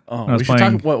booth. Oh, we should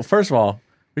talk. Well, first of all,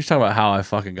 we should talk about how I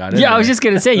fucking got in. Yeah, there. I was just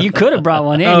gonna say you could have brought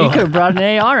one in. You could have brought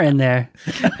an AR in there.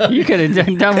 You could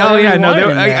have done. Oh yeah, no.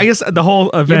 I guess the whole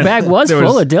event. Your bag was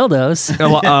full of dildos.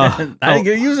 I didn't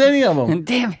get to use any of them.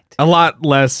 Damn it. A lot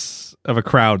less of a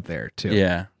crowd there too.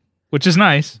 Yeah. Which is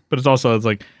nice, but it's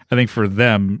like I think for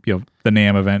them, the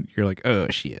NAMM event, you're like, oh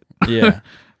shit. Yeah.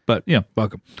 But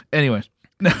welcome. Anyways.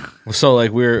 So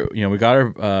like we got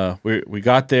our we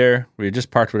got there, we had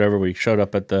just parked whatever, we showed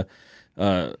up at the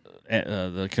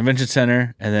convention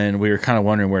center, and then we were kind of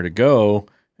wondering where to go,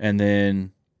 and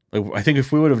then I think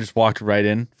if we would have just walked right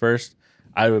in first,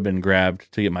 I would have been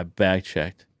grabbed to get my bag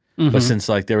checked. But since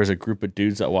like there was a group of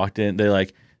dudes that walked in,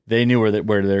 they knew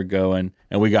where they're going,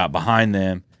 and we got behind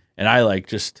them, and I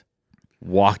just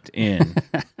walked in.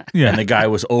 And the guy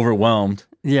was overwhelmed.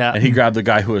 Yeah. And he grabbed the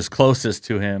guy who was closest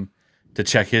to him to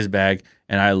check his bag,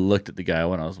 and I looked at the guy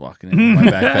when I was walking in with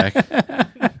my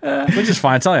backpack. Which is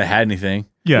fine. It's not like I had anything.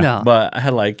 Yeah. No. But I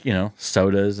had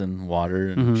sodas and water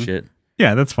and shit.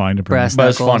 Yeah, that's fine to bring. Brass But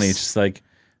it's funny. It's just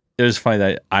it was funny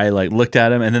that I looked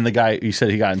at him, and then the guy, you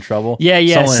said he got in trouble. Yeah.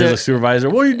 Someone as a supervisor,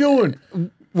 what are you doing?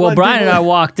 Well, Brian and I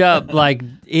walked up like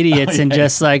idiots and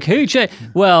just like, hey, check.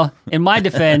 Well, in my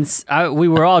defense, we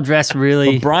were all dressed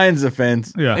really. But Brian's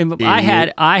offense. Yeah. I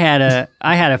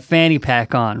had a fanny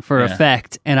pack on for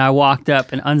effect, and I walked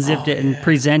up and unzipped it and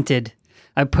presented.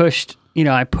 I pushed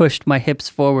my hips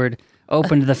forward,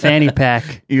 opened the fanny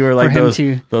pack. You were like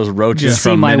those roaches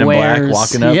from Men in Black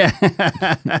walking up. Yeah.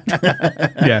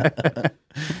 Yeah.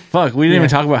 Fuck, we didn't even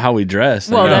talk about how we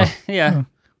dressed. Well, yeah.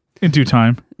 In due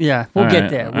time. Yeah, we'll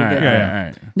get there. We'll get there. All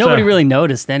right. Nobody really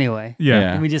noticed anyway.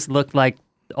 Yeah. We just looked like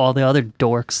all the other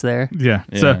dorks there. Yeah.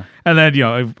 So, and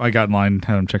then, I got in line and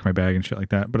had them check my bag and shit like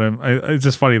that. But it's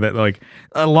just funny that, like,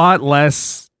 a lot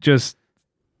less just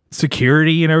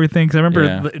security and everything. Because I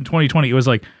remember in 2020, it was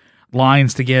like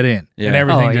lines to get in and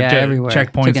everything. Everywhere.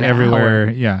 Checkpoints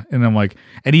everywhere. Yeah. And I'm like,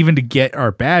 and even to get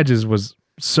our badges was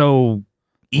so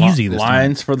easy this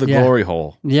lines time. for the glory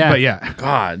hole. Yeah. But yeah.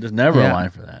 God, there's never a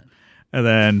line for that. And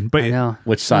then, but I know.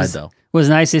 Which side, though? Was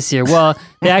nice this year. Well,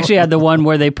 they actually had the one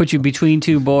where they put you between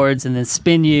two boards and then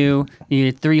spin you.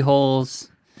 You get 3 holes.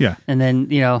 Yeah. And then,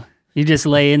 you just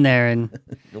lay in there and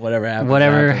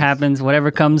whatever happens,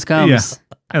 whatever comes. Yeah.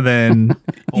 And then,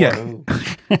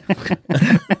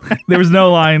 there was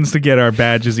no lines to get our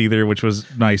badges either, which was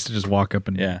nice to just walk up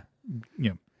and,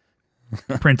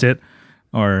 print it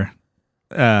or,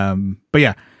 but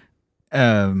yeah.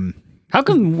 How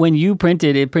come when you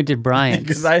printed, it printed Brian's?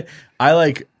 Because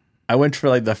I went for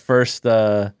like the first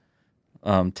tag.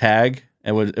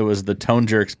 It was the Tone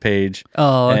Jerks page.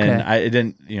 Oh, okay. And I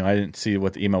didn't see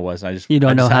what the email was. You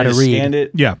don't know how to read. Scanned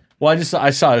it. Yeah. Well,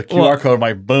 I saw a QR code. I'm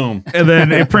like, boom. And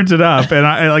then it printed up, and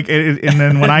I like it, and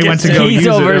then when I went to go he's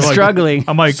use over it, struggling.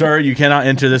 I'm like, sir, you cannot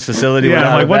enter this facility. yeah.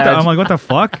 without I'm like, a what? badge. I'm like, what the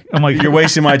fuck? I'm like, You're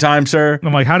wasting my time, sir.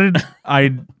 I'm like, how did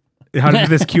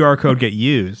this QR code get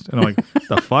used? And I'm like,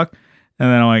 the fuck? And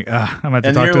then I'm like, I'm at to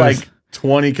And talk you're to like this.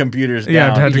 20 computers down.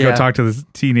 Yeah, I had to go talk to this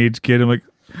teenage kid. I'm like,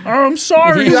 I'm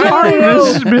sorry. Sorry,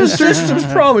 the system's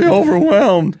probably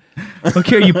overwhelmed. look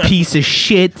here, you piece of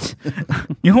shit.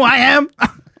 You know who I am?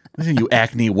 Listen, you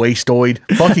acne wastoid.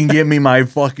 Fucking give me my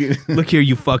fucking. Look here,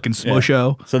 you fucking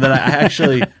smosho. So then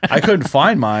I couldn't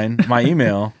find my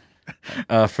email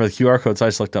for the QR code, so I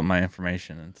just looked up my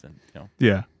information and said,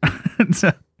 Yeah.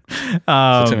 So, So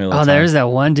it took me a little time. There's that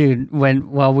one dude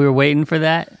while we were waiting for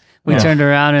that, we turned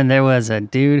around and there was a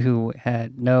dude who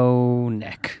had no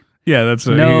neck. yeah, that's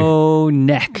No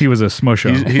neck. He was a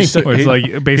smosho. He stuck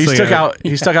basically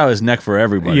he stuck out his neck for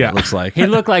everybody. Yeah. It looks like He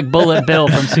looked like Bullet Bill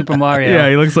from Super Mario. Yeah,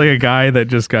 he looks like a guy that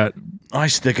just got. I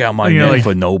stick out my neck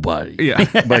for nobody. Yeah,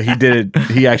 But he did it.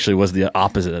 He actually was the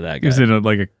opposite of that guy. he was in a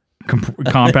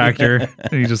compactor,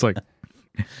 and he's just like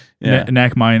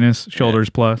neck minus, shoulders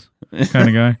plus kind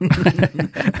of guy.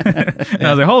 And I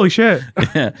was like, holy shit.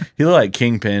 Yeah. He looked like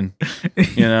Kingpin.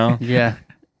 Yeah.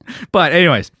 But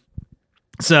anyways,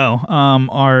 so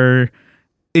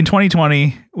in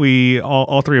 2020 we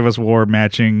all 3 of us wore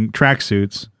matching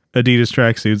tracksuits, Adidas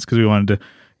tracksuits, because we wanted to,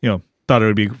 thought it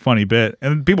would be a funny bit,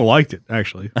 and people liked it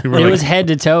actually. It was head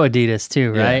to toe Adidas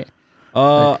too, right?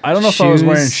 I don't know if I was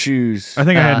wearing shoes. I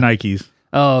think I had Nikes.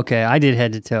 Oh, okay. I did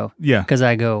head to toe. Yeah, because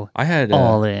I go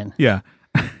all in. Yeah,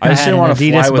 I just didn't want to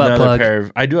Adidas fly with butt another plug. pair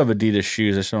of. I do have Adidas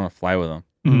shoes. I just don't want to fly with them.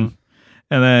 Mm-hmm.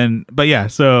 And then, but yeah,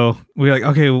 so we're like,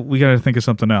 okay, we got to think of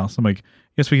something else. I'm like, I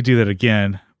guess we could do that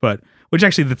again, which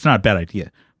actually that's not a bad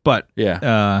idea. But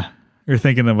you're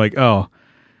thinking of like,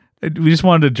 we just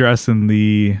wanted to dress in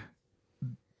the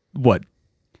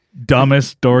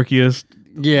dumbest, dorkiest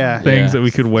things that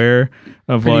we could wear.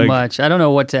 Of Pretty like, much. I don't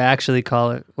know what to actually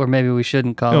call it, or maybe we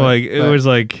shouldn't call like it. it was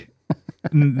like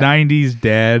 90s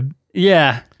dad.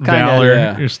 Yeah, kind valor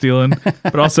of. you're stealing,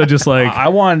 but also just like I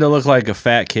wanted to look like a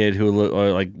fat kid who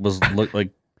looked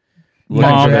like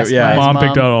mom. dressed Yeah, by his mom mom.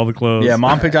 picked out all the clothes. Yeah,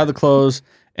 mom picked out the clothes,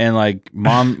 and like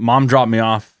mom dropped me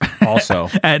off also.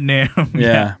 At NAMM.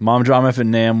 Yeah, mom dropped me off at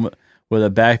NAMM with a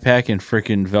backpack and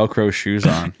freaking Velcro shoes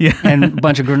on. Yeah, And a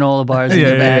bunch of granola bars in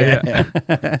your bag. yeah.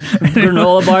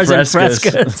 Granola bars and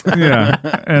Frescas. Frescas.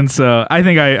 Yeah, and so I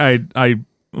think I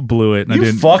blew it. And You I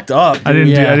didn't. fucked up. I didn't.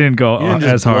 Yeah. I didn't go You didn't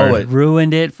as just blow hard. it.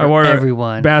 Ruined it I for wore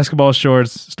everyone. basketball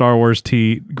shorts, Star Wars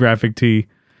tee, graphic tee,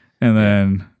 and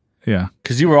then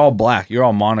Because you were all black. You're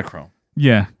all monochrome.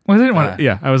 yeah. Well, I didn't want.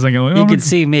 Yeah, I was thinking. You could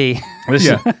see me.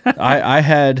 Listen, I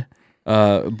had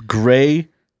gray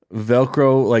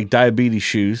Velcro like diabetes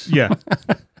shoes Yeah,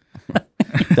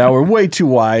 that were way too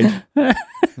wide.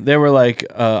 They were like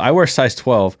I wear size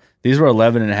 12. These were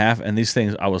 11 and a half, and these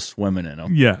things I was swimming in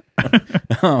them. yeah,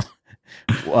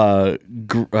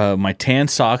 My tan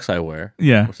socks I wear,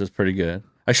 yeah. which is pretty good.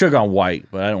 I should have gone white,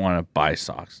 but I didn't want to buy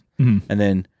socks. Mhm. And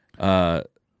then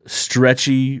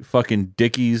stretchy fucking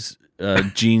Dickies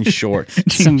jean shorts.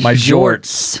 Some My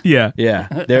jorts. Yeah. Yeah,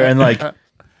 they're and like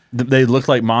they look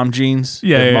like mom jeans.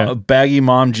 Yeah, Like yeah. baggy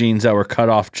mom jeans that were cut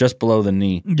off just below the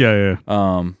knee. Yeah.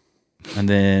 And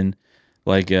then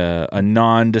like a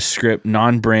nondescript,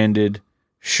 non-branded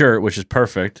shirt, which is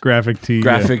perfect. Graphic tee.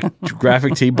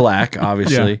 Graphic tee, black,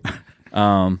 obviously.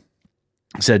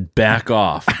 Said back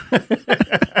off.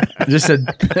 Just said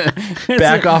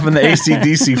back off in the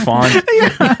AC/DC font.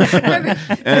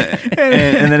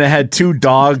 and then it had two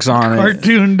dogs on it.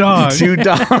 Cartoon dog. Two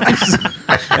dogs.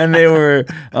 And they were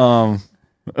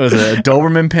it was a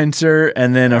Doberman Pinscher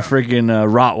and then a freaking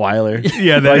Rottweiler.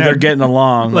 Yeah, they're getting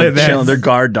along, like chilling. They're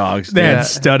guard dogs. They had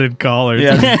studded collars.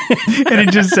 Yeah. And it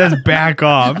just says back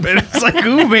off. And it's like,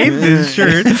 who made this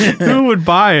shirt? Who would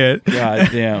buy it? God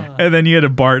damn. And then you had a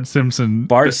Bart Simpson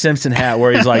hat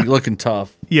where he's like looking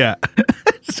tough. Yeah.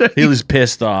 So he was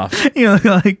pissed off. You know,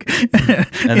 like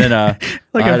and then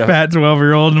like a fat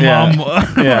 12-year-old mom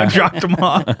dropped him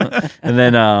off. And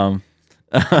then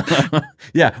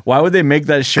yeah, why would they make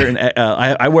that shirt in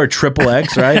I wear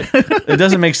XXX, right? It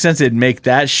doesn't make sense they'd make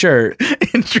that shirt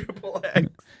in XXX.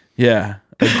 Yeah.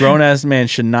 A grown ass man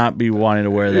should not be wanting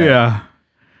to wear that. Yeah.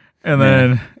 And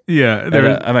then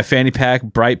my fanny pack,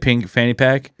 bright pink fanny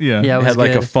pack. Yeah. It had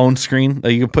like a phone screen.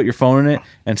 Like you could put your phone in it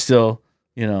and still,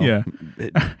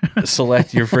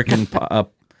 select your freaking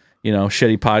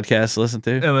shitty podcast to listen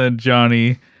to. And then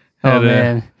Johnny had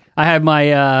man. I had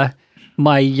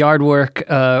my yard work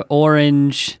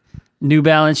orange New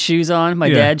Balance shoes on, my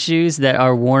dad's shoes that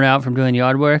are worn out from doing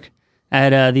yard work. I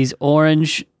had these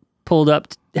orange pulled up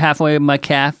halfway my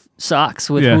calf socks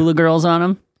with hula girls on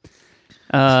them.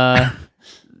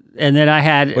 And then I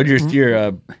had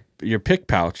your pick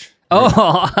pouch.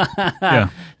 Oh,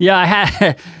 yeah. I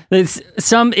had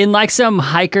some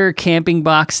hiker camping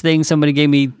box thing somebody gave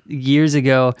me years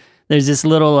ago. There's this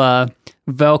little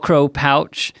Velcro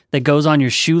pouch that goes on your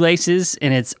shoelaces,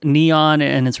 and it's neon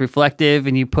and it's reflective,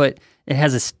 and it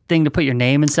has a thing to put your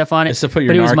name and stuff on it. It's to put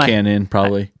your Narcan in,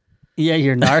 probably.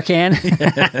 Your Narcan.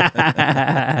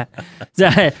 So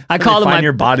I called them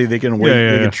your body. They can wake.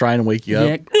 They can try and wake you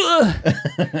up.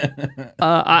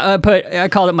 I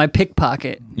called it my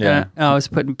pickpocket. Yeah, I was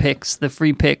putting picks, the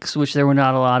free picks, which there were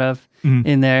not a lot of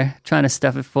in there, trying to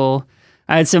stuff it full.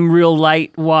 I had some real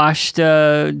light washed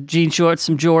jean shorts,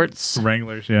 some jorts.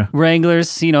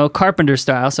 Wranglers, carpenter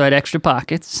style, so I had extra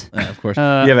pockets. Of course. You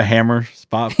have a hammer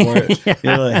spot for it? You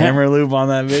have a hammer lube on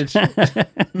that bitch?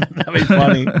 That'd be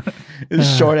funny.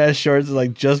 It's short-ass shorts,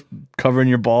 like just covering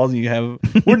your balls, and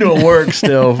we're doing work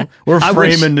still. We're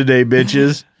framing today,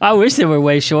 bitches. I wish they were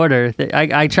way shorter.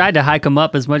 I tried to hike them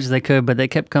up as much as I could, but they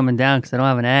kept coming down because I don't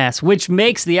have an ass, which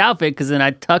makes the outfit, because then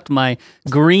I tucked my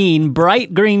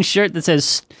bright green shirt that says,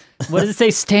 what does it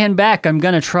say? Stand back. I'm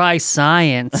going to try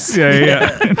science.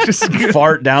 Yeah. Just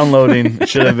fart downloading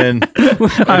should have been.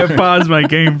 I paused my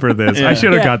game for this. I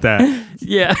should have got that.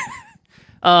 Yeah.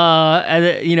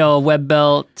 And a web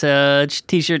belt,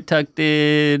 t-shirt tucked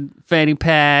in, fanny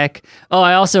pack. Oh,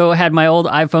 I also had my old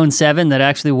iPhone 7 that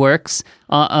actually works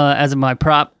as my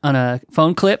prop on a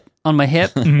phone clip on my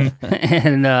hip.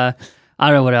 And I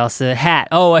don't know what else. A hat.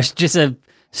 Oh, just a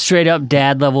straight up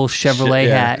dad level Chevrolet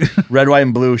hat. Red, white,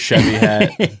 and blue Chevy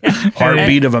hat.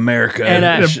 Heartbeat of America.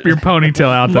 And your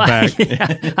ponytail out the back.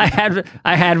 Yeah,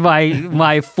 I had my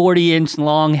 40-inch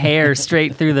long hair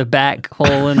straight through the back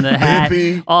hole in the hat,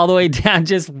 all the way down,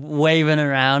 just waving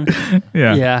around.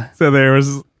 Yeah. So there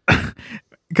was,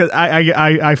 because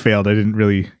I failed. I didn't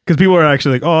really, because people were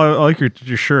actually like, "Oh, I like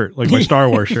your shirt, like my Star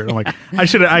Wars shirt." I'm like, I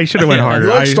should have went harder.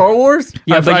 You like Star Wars?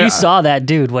 Yeah, but you saw that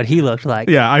dude, what he looked like.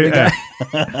 Yeah,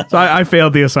 so I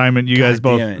failed the assignment. You guys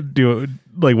both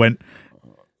went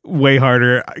way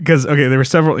harder, because there were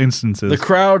several instances. The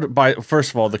crowd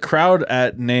the crowd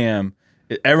at NAMM,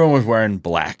 everyone was wearing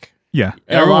black. Yeah,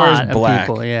 everyone wears black.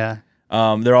 People, yeah.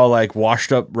 They're all like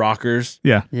washed up rockers.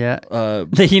 Yeah.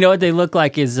 You know what they look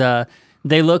like is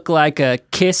they look like a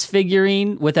Kiss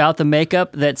figurine without the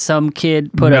makeup that some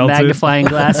kid put a magnifying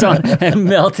glass on and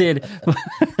melted.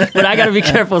 But I got to be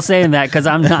careful saying that, because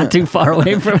I'm not too far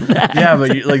away from that. Yeah,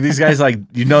 but these guys, they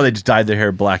just dyed their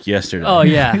hair black yesterday. Oh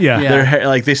yeah. Their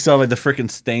hair, they still have the freaking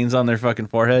stains on their fucking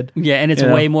forehead. Yeah, and it's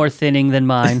way more thinning than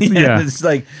mine. Yeah, it's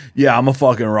like, I'm a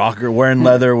fucking rocker, wearing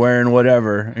leather, wearing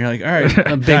whatever. And you're like, all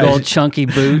right, big old chunky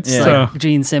boots, like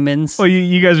Gene Simmons. Well,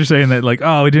 you guys are saying that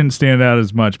it didn't stand out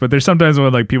as much, but there's sometimes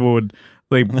when people would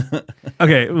they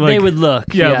would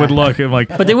look, would look and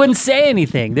but they wouldn't say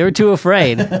anything. They were too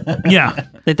afraid.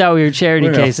 They thought we were charity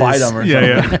cases. Fight them or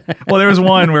something. Well, there was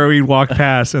one where we walked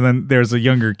past, and then there's a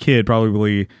younger kid,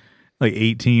 probably like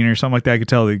 18 or something like that. I could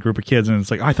tell the group of kids, and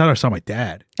it's like, I thought I saw my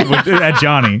dad at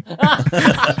Johnny.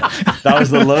 That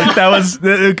was the look. That was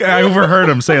I overheard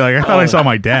him say like, I thought I saw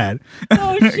my dad.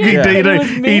 Oh shit! He did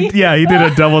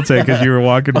a double take as you were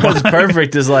walking by. What was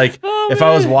perfect is like if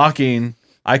I was walking,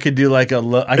 I could do like a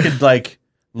look. I could like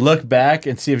look back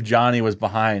and see if Johnny was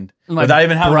behind without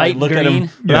even having to like, look at him.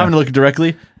 Without having to look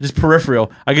directly, just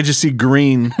peripheral. I could just see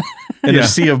green and a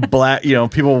sea of black.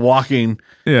 People walking.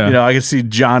 Yeah, I could see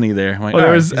Johnny there. I'm like,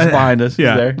 well, he's behind us.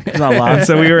 Yeah, he's there. He's not loud.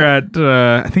 So we were at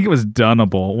I think it was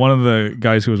Dunnable. One of the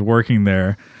guys who was working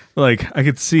there. Like I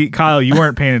could see Kyle. You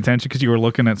weren't paying attention because you were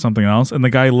looking at something else, and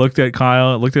the guy looked at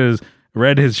Kyle,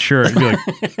 read his shirt, and be like,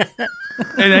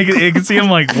 and I could see him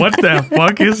like, what the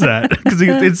fuck is that? Because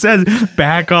it says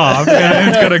back off, and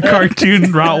it's got a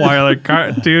cartoon Rottweiler,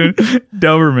 cartoon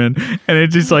Doberman, and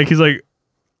it's just like he's like.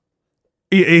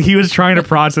 He was trying to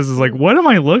process. Is like, what am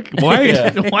I looking?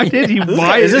 Why? Why did he?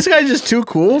 Is this guy just too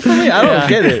cool for me? I don't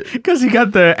get it. Because he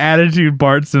got the attitude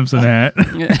Bart Simpson hat.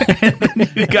 And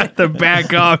he got the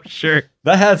back off shirt.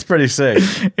 That hat's pretty sick.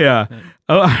 Yeah.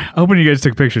 Oh, hoping you guys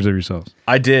took pictures of yourselves.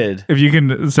 I did. If you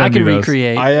can send me those.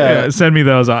 Recreate. Send me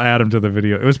those. I'll add them to the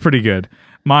video. It was pretty good.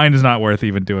 Mine is not worth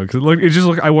even doing because it just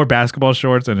looked. I wore basketball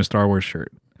shorts and a Star Wars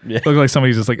shirt. Yeah. It looked like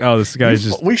somebody's just like, oh, this guy's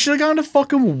just. We should have gone to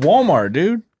fucking Walmart,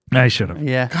 dude. I should have.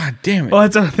 Yeah. God damn it. Well,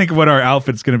 let's think of what our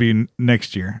outfit's going to be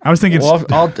next year. I was thinking. Well,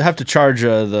 I'll have to charge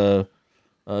the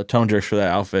tone jerks for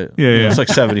that outfit. Yeah. It's like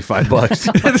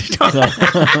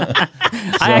 $75.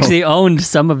 I actually owned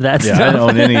some of that stuff. I don't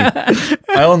own any.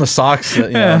 I own the socks,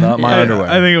 not my underwear.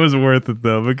 I think it was worth it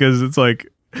though because it's like,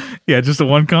 just the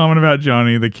one comment about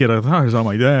Johnny, the kid. I thought I saw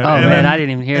my dad. Oh man, I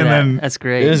didn't even hear that. Then, that's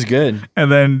great. It is good. And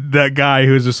then that guy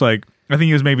who was just like, I think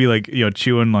he was maybe like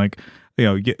chewing like.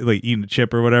 Eating a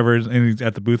chip or whatever, and he's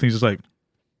at the booth, and he's just like,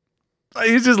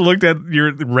 he just looked at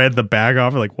read the bag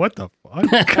off, like, what the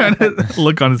fuck? Kind of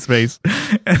look on his face.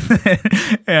 And then,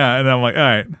 and I'm like, all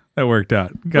right, that worked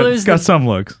out. Got some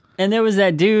looks. And there was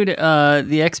that dude,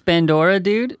 the ex Bandora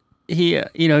dude. He,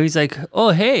 he's like, oh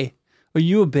hey, are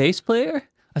you a bass player?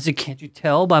 I said, can't you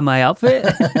tell by my outfit?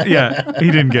 Yeah, he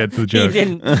didn't get the joke. He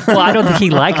didn't. Well, I don't think he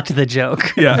liked the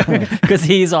joke. Yeah. Because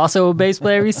he's also a bass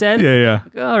player, he said. Yeah.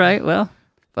 Like, all right, well,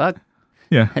 fuck.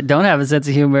 Yeah. I don't have a sense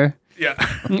of humor. Yeah.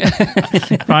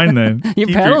 Fine then. Your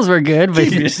pedals were good, but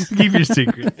keep your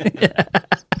secret. Yeah.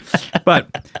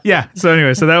 But yeah, so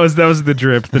anyway, so that was the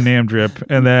drip, the NAMM drip.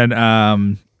 And then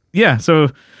so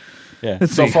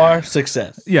so far,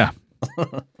 success. Yeah.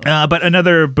 But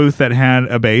another booth that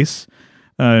had a bass.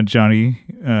 Johnny,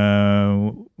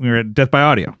 we were at Death by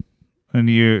Audio, and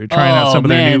you're trying out some of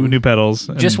their new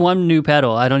pedals. Just one new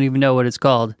pedal. I don't even know what it's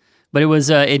called, but it was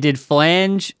it did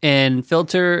flange and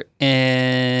filter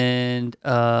and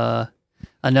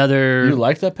another. You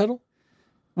liked that pedal?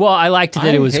 Well, I liked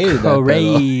that it was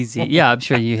crazy. Yeah, I'm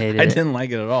sure you hated it. I didn't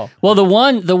like it at all. Well, the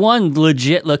one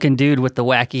legit looking dude with the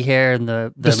wacky hair and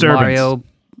the Mario.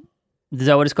 Is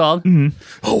that what it's called? Mm-hmm.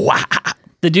 Oh, wow.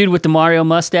 The dude with the Mario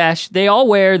mustache. They all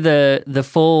wear the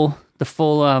full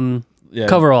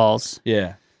coveralls.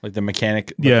 Yeah, like the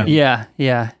mechanic.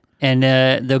 Yeah. And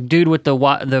the dude with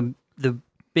the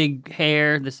big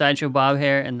hair, the Sideshow Bob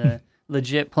hair, and the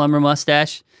legit plumber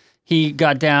mustache. He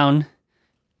got down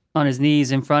on his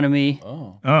knees in front of me.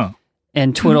 Oh.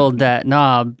 And twiddled that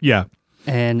knob. Yeah.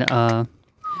 And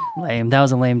lame. That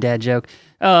was a lame dad joke.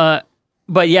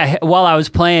 But yeah, while I was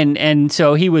playing, and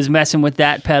so he was messing with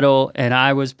that pedal, and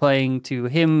I was playing to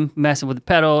him messing with the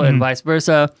pedal, and vice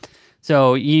versa.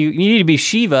 So you need to be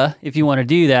Shiva if you want to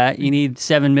do that. You need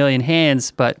 7 million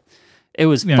hands, but it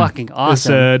was fucking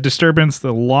awesome. It's Disturbance,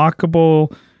 the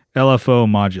lockable LFO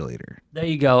modulator. There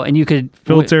you go, and you could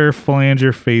filter,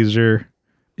 flanger, phaser.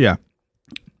 Yeah,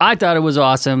 I thought it was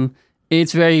awesome.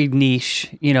 It's very niche.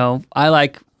 I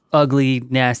like ugly,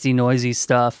 nasty, noisy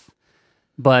stuff.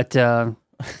 But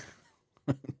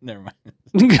never mind.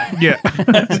 Yeah.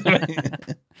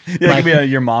 It could be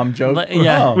your mom joke.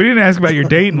 Yeah. We didn't ask about your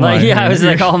dating life. I was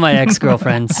like all my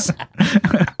ex-girlfriends.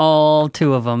 All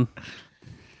 2 of them.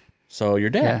 So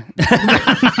your dad.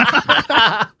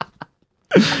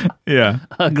 Yeah.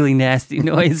 Ugly, nasty,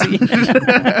 noisy.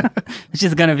 It's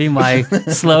just going to be my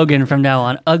slogan from now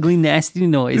on. Ugly, nasty,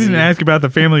 noisy. You didn't ask about the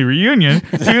family reunion.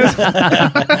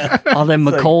 All them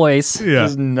McCoys.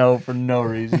 Just no for no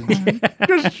reason.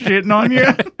 Just shitting on you.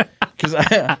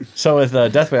 So with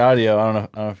Death by Audio, I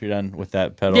don't know if you're done with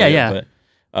that pedal. Yeah. But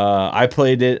I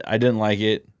played it. I didn't like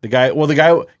it. The guy,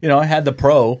 I had the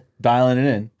pro dialing it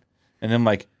in. And I'm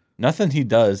like, nothing he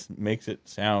does makes it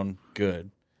sound good.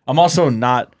 I'm also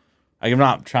not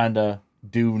trying to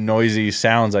do noisy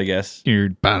sounds, I guess. You're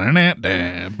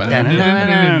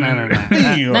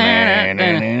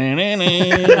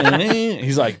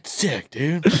He's like, sick,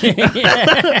 dude. He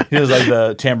was like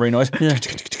the tambourine noise.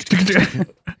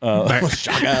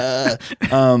 Shaka.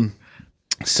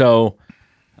 So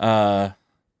I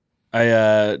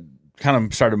kind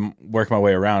of started working my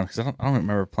way around because I don't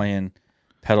remember playing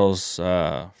pedals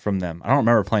from them. I don't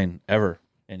remember playing ever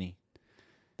any.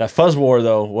 That Fuzz War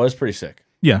though was pretty sick.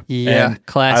 Yeah. And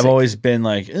classic. I've always been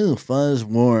like, "Ooh, Fuzz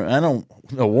War."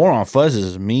 The war on fuzzes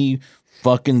is me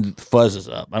fucking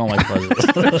fuzzes up. I don't like fuzzes.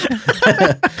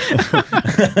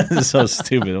 It's so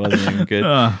stupid. It wasn't even good.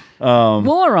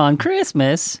 War on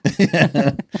Christmas.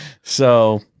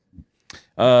 So,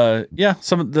 yeah,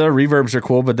 some of the reverbs are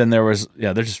cool, but then they're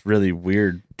just really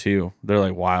weird too. They're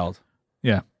like wild.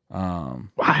 Yeah.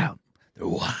 Wild. They're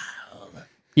wild.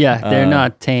 Yeah, they're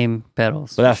not tame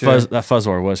pedals. But that Fuzz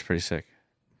War was pretty sick.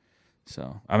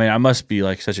 So, I mean, I must be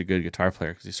like such a good guitar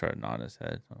player because he started nodding his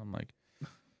head. I'm like,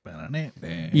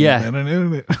 yeah,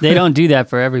 they don't do that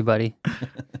for everybody.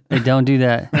 They don't do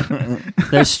that.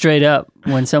 They're straight up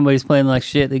when somebody's playing like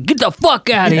shit. They get the fuck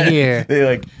out of here.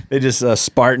 They just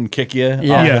Spartan kick you.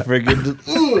 Yeah.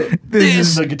 This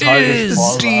is the guitar is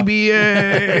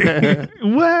DBA.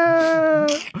 Wow.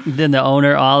 Then the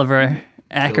owner Oliver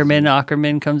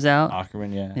Ackerman comes out.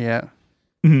 Ackerman, yeah. Yeah.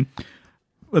 Mm-hmm.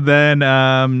 But then,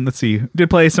 let's see. Did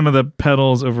play some of the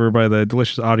pedals over by the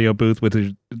Delicious Audio booth.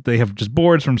 They have just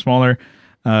boards from smaller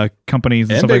companies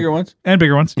and bigger ones. And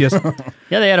bigger ones, yes.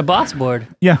 Yeah, they had a Boss board.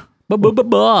 Yeah.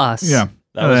 Boss. Yeah.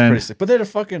 That was pretty sick. But they had a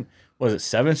fucking, was it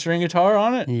 7-string guitar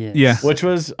on it? Yes. Yeah. Which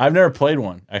was, I've never played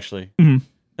one, actually. Mm-hmm. And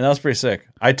that was pretty sick.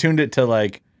 I tuned it to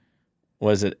like,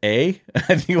 was it A?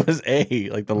 I think it was A,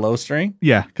 like the low string.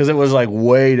 Yeah. Because it was like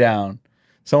way down.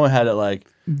 Someone had it like,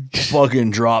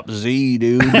 fucking drop Z,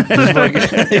 dude. Just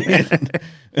fucking,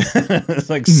 it's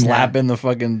like slapping the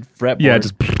fucking fretboard. Yeah,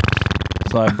 just.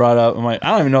 So I brought up, I'm like, I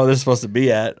don't even know what this is supposed to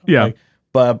be at. Yeah.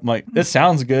 But I'm like, it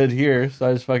sounds good here. So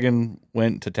I just fucking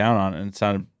went to town on it and it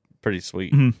sounded pretty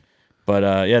sweet. Mm-hmm.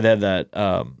 But yeah, they had that,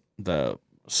 the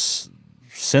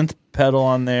synth pedal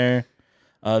on there.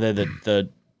 They had the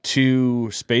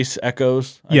 2 space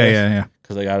echoes. Yeah.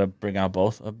 Because they got to bring out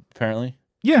both, apparently.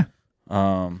 Yeah.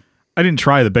 I didn't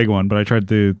try the big one, but I tried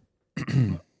the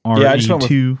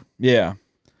RE2. Yeah.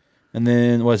 And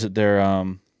then was it their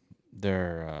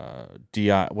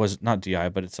DI, was it not DI,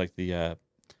 but it's like the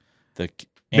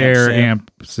their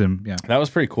amp sim, yeah. That was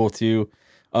pretty cool too.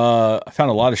 I found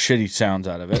a lot of shitty sounds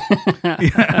out of it.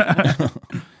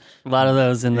 A lot of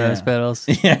those in those pedals.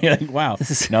 Yeah, you're like, wow.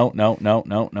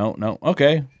 No.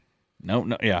 Okay.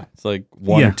 No. Yeah, it's like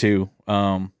 1 or 2.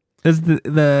 Is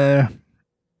the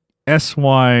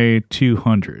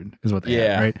SY200 is what they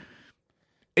have, right?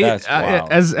 That's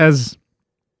wild. As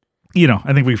you know,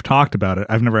 I think we've talked about it.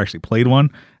 I've never actually played one.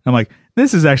 I'm like,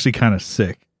 this is actually kind of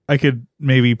sick. I could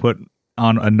maybe put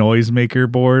on a noisemaker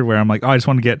board where I'm like, oh, I just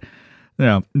want to get,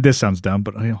 this sounds dumb,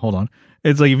 but hold on.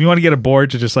 It's like if you want to get a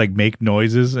board to just like make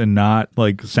noises and not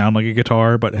like sound like a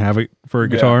guitar, but have it for a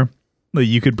guitar, like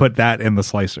you could put that in the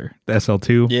slicer, the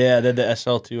SL2. Yeah, they had the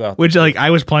SL2 out there. Which like I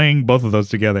was playing both of those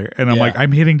together, and I'm like,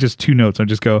 I'm hitting just 2 notes. I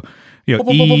just go, E,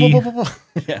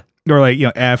 or like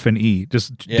F and E,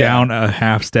 just down a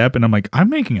half step, and I'm like, I'm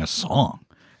making a song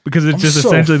because it's just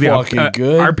essentially the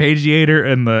arpeggiator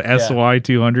and the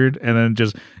SY200, and then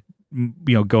just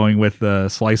going with the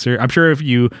slicer. I'm sure if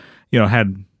you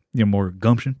had more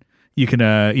gumption, you can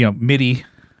MIDI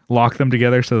lock them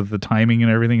together so that the timing and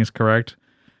everything is correct.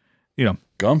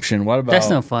 Gumption. What about that's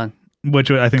no fun?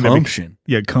 Which I think gumption?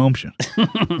 Gumption.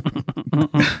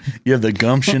 You have the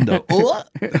gumption to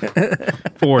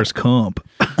Forrest Gump,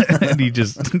 and he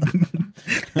just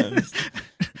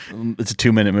it's a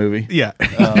 2-minute movie. Yeah,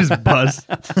 just buzz.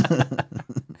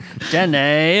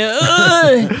 Jenny.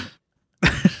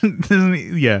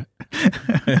 Yeah.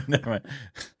 Never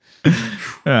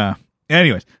mind.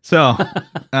 Anyways, so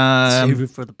save it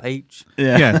for the page.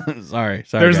 Yeah. Sorry.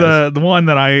 There's guys. the one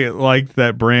that I like,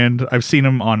 that brand. I've seen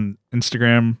them on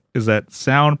Instagram. Is that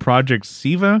Sound Project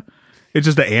Siva? It's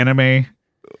just the anime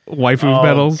waifu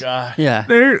pedals. God. Yeah,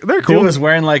 they're cool. Dude was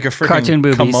wearing like a freaking cartoon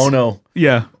boobies. kimono.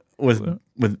 Yeah, with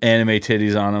anime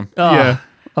titties on them. Oh, yeah,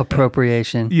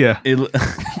 appropriation. Yeah. He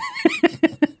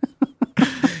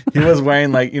was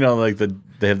wearing like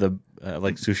they have the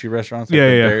like sushi restaurants. Like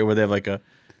where they have like a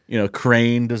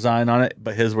crane design on it,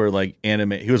 but his were like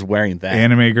anime. He was wearing that.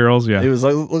 Anime girls, yeah. He was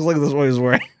like, looks like this is what he was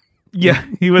wearing. Yeah,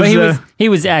 he was. He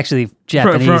was actually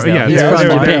Japanese.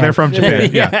 They're from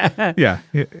Japan. Yeah.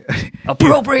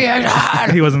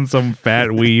 Appropriation. He wasn't some fat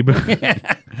weeb.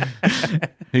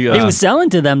 He He was selling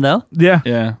to them though. Yeah.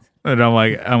 yeah. And I'm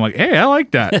like, hey, I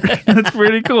like that. That's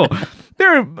pretty cool.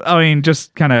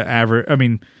 Just kind of average. I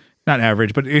mean, not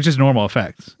average, but it's just normal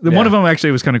effects. One of them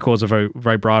actually was kind of cool as a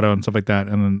vibrato and stuff like that,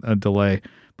 and then a delay.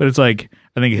 But it's like,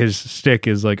 I think his stick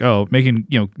is like, making,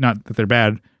 not that they're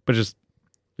bad, but just,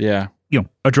 a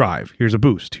drive. Here's a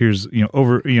boost. Here's,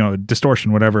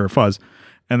 distortion, whatever, fuzz.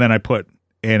 And then I put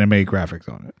anime graphics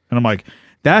on it. And I'm like,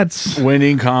 that's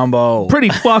winning combo. pretty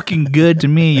fucking good to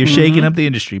me. You're shaking up the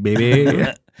industry, baby.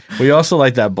 We also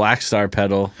like that Black Star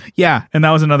pedal. Yeah. And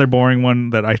that was another boring one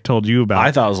that I told you about.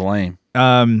 I thought it was lame.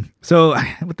 So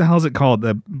what the hell is it called?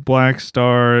 The Black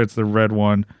Star. It's the red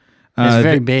one. It's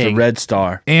very big. It's a Red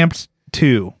Star. Amped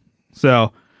 2.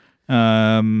 So,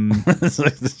 It's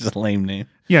just a lame name.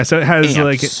 yeah. So it has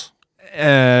like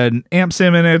an amp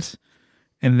sim in it,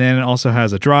 and then it also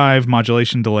has a drive,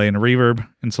 modulation, delay, and a reverb,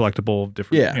 and selectable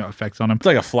different effects on them. It's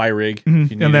like a fly rig. And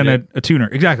then a tuner,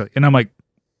 exactly. And I'm like,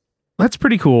 that's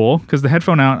pretty cool because the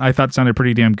headphone out I thought sounded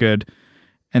pretty damn good,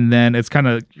 and then it's kind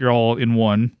of you're all in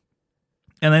one.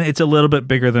 And then it's a little bit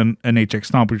bigger than an HX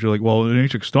Stomp, which you're like, well, an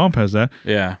HX Stomp has that.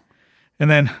 Yeah. And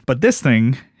then, but this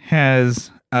thing has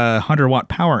a 100-watt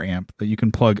power amp that you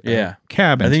can plug a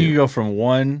cab into. I think you go from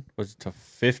 1 to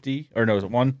 50, or no, was it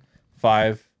 1,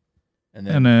 5, and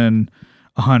then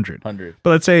 100. 100. But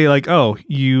let's say like,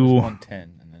 you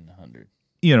 110 and then 100.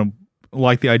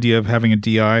 Like the idea of having a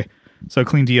DI, so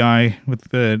clean DI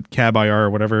with the cab IR or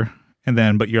whatever, and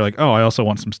then but you're like, I also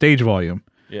want some stage volume.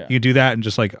 Yeah. You do that and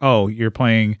just like, you're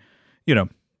playing,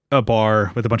 a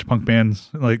bar with a bunch of punk bands,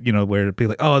 like, where it'd be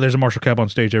like, there's a Marshall cab on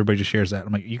stage, everybody just shares that.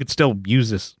 I'm like, you could still use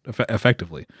this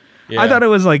effectively. Yeah. I thought it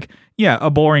was like, a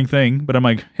boring thing, but I'm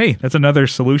like, hey, that's another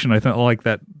solution. I like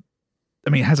that.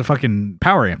 I mean, it has a fucking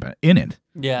power amp in it.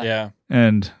 Yeah. Yeah.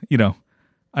 And,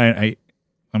 I'm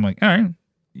like, all right,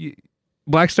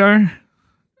 Black Star,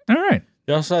 all right.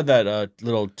 They also had that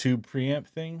little tube preamp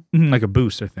thing. Like a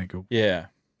boost, I think. Yeah.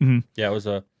 Mm-hmm. Yeah, it was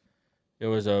a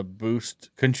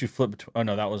boost. Couldn't you flip between? Oh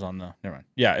no, that was on the. Never mind.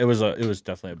 Yeah, it was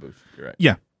definitely a boost. You're right.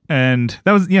 Yeah, and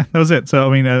that was it. So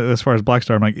I mean, as far as Black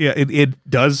Star, I'm like, it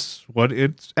does what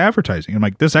it's advertising. I'm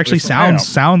like, this actually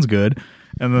sounds good,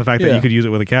 and the fact that you could use it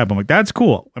with a cab, I'm like, that's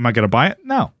cool. Am I gonna buy it?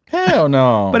 No, hell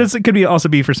no. But it could also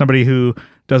be for somebody who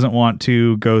doesn't want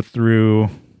to go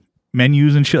through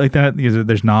menus and shit like that.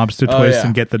 There's knobs to twist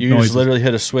and get the noise. You just literally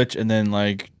hit a switch and then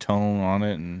like tone on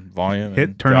it and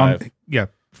volume. Turn on. Yeah.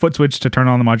 Foot switch to turn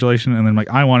on the modulation, and then like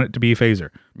I want it to be a phaser.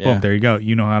 Yeah. Boom, there you go.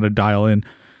 You know how to dial in,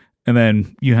 and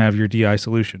then you have your DI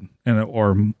solution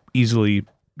or easily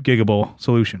giggable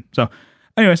solution. So,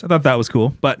 anyways, I thought that was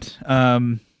cool. But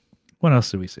what else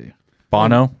did we see?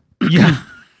 Bono. Yeah,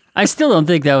 I still don't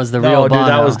think that was the real Bono. Dude,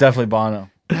 that was definitely Bono.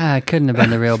 It couldn't have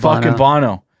been the real Bono. Fucking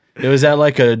Bono. It was at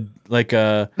like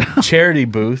a charity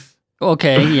booth.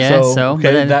 Okay, yeah. So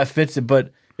okay, that fits it.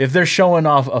 But if they're showing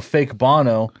off a fake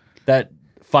Bono, that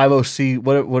 50C,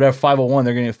 whatever 501,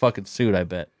 they're gonna get fucking sued. I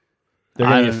bet they're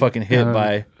gonna get fucking hit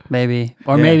by maybe,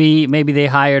 or maybe they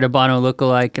hired a Bono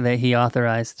lookalike that he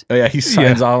authorized. Oh yeah, he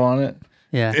signs off on it.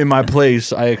 Yeah, in my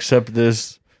place, I accept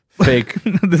this fake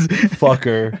this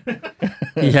fucker.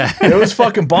 Yeah, it was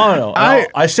fucking Bono.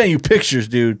 I sent you pictures,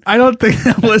 dude. I don't think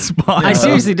that was Bono. I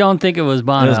seriously don't think it was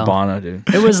Bono. It was Bono, dude.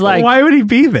 It was like, why would he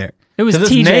be there? It was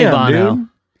TJ NAMM, Bono. Dude.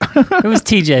 It was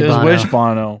TJ Bono. It was Wish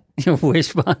Bono.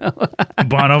 Wish Bono.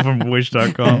 Bono from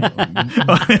Wish.com.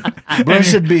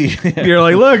 Blessed be. You're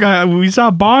like, look, we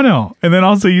saw Bono. And then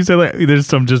also you said like, there's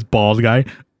some just bald guy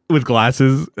with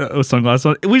glasses, with sunglasses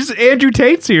on. We just Andrew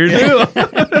Tate's here too.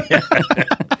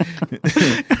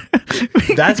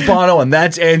 That's Bono and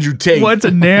that's Andrew Tate. What's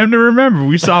a NAMM to remember?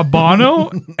 We saw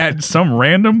Bono at some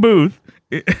random booth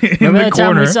in Remember the that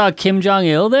corner. time we saw Kim Jong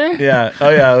Il there? Yeah. Oh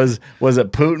yeah. Was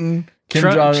it Putin, Kim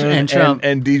Trump, Jong Un, and Trump.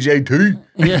 and DJ T?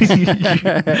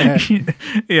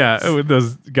 Yeah, with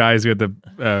those guys with the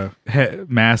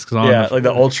masks on. Yeah, like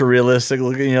the ultra realistic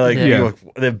looking. You're like,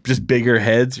 they have just bigger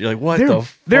heads. You're like, what the fuck?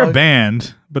 They're a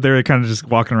band, but they're kind of just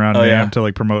walking around NAMM to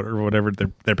like promote or whatever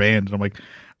their band. And I'm like,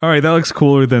 all right, that looks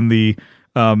cooler than the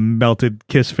melted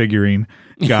Kiss figurine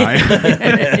guy.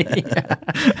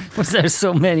 There's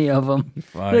so many of them.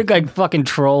 They look like fucking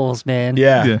trolls, man.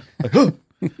 Yeah. Like,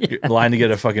 you're in line to get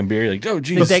a fucking beer. You're like, oh,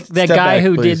 geez. That guy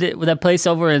who did it with that place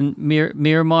over in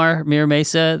Miramar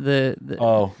Mesa.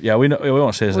 Oh, yeah, we know. We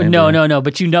won't say his name. No,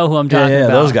 but you know who I'm talking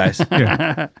about. Those guys.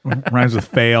 Yeah. Rhymes with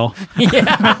fail.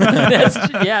 That's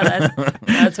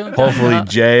who I'm Hopefully talking about.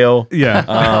 jail.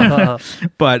 Yeah.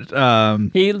 But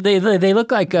they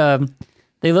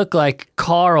look like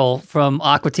Carl from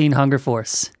Aqua Teen Hunger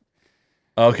Force.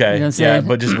 Okay. You know what I'm saying?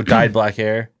 But just with dyed black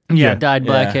hair. Yeah, dyed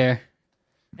black hair.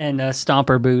 And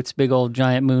stomper boots, big old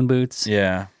giant moon boots.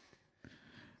 Yeah.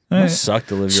 It must suck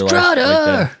to live your life like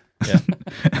that. Yeah.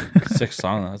 Sick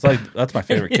song though. It's like that's my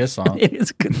favorite Kiss song. It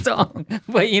is a good song.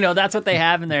 But that's what they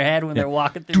have in their head when they're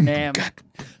walking through NAMM.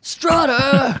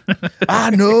 Strutter!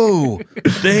 I know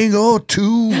thing or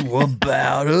two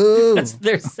about us. That's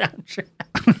their soundtrack.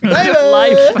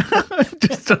 Life.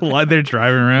 Just a lot they're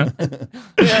driving around.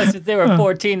 Yeah, since they were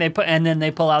 14, they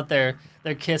pull out their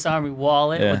Kiss Army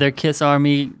wallet with their Kiss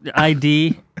Army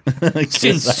ID.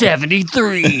 Since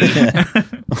 73.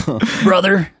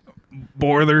 Brother.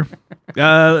 Borther.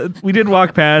 We did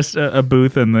walk past a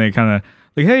booth and they kind of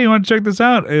like, hey, you want to check this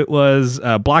out? It was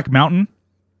Black Mountain.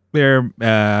 They're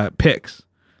picks.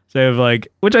 So they have like,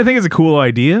 which I think is a cool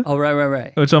idea. Oh,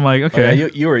 right. Which I'm like, okay. Oh, yeah,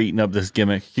 you were eating up this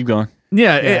gimmick. Keep going.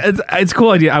 Yeah. It's a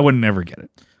cool idea. I would never get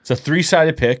it. It's a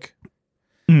 3-sided pick.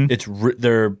 Mm-hmm. It's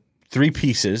they're 3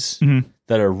 pieces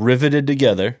that are riveted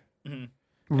together. Mm-hmm.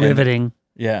 Riveting.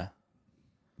 Yeah.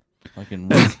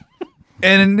 Fucking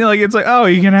and like it's like, oh,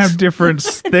 you can have different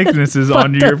thicknesses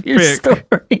on your pick.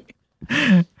 Story.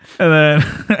 And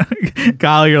then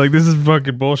Kyle, you're like, this is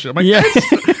fucking bullshit. I'm like,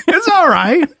 it's all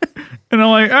right. And I'm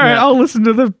like, all right, I'll listen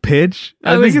to the pitch.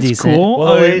 I think it's decent. Cool.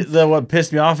 Well, what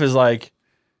pissed me off is like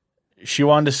she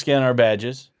wanted to scan our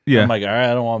badges. Yeah. I'm like, all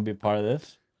right, I don't want to be a part of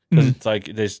this. Because it's like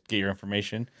they just get your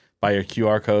information by your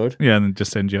QR code. Yeah, and then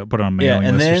just send you, put it on a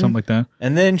mailing list or something like that.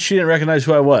 And then she didn't recognize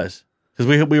who I was.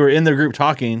 Because we were in the group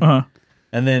talking.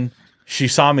 And then she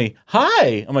saw me.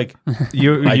 Hi. I'm like,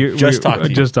 I just talked to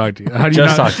you. Just talked to you. How do you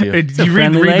just talk to you? You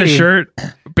read the shirt,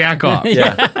 back off.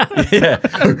 Yeah.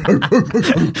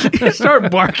 You start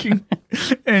barking.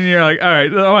 And you're like, all right.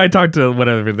 Oh, I talked to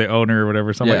whatever, the owner or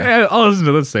whatever. So I'm like, hey, I'll listen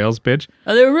to the sales pitch.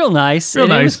 Oh, they were real nice. Real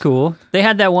nice. It was cool. They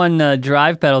had that one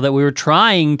drive pedal that we were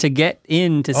trying to get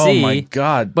in to see. Oh, my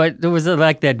God. But there was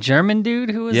like that German dude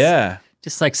who was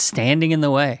just like standing in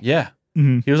the way. Yeah.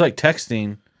 Mm-hmm. He was like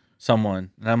texting someone.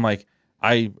 And I'm like,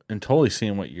 I am totally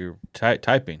seeing what you're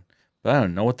typing, but I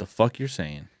don't know what the fuck you're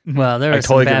saying. Well, there were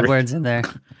some bad words in there.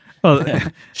 Well,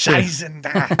 Scheißen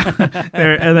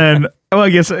there, and then, I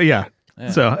guess, yeah.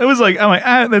 So it was like, I'm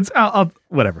like, I'll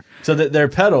whatever. So their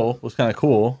pedal was kind of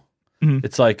cool. Mm-hmm.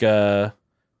 It's like, I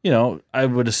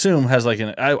would assume has like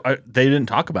they didn't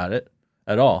talk about it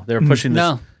at all. They were pushing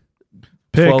this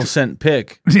 12-cent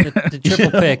pick. The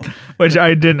triple pick. Which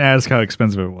I didn't ask how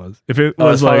expensive it was. If it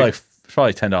was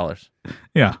probably $10.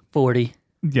 Yeah. 40.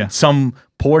 Yeah. Some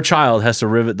poor child has to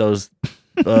rivet those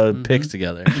picks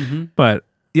together. Mm-hmm. But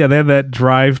yeah, they had that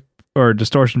drive or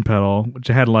distortion pedal, which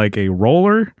had like a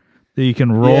roller that you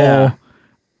can roll,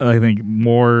 I think,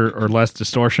 more or less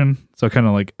distortion. So kind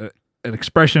of like an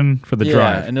expression for the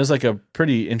drive. And it was like a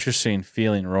pretty interesting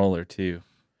feeling roller too.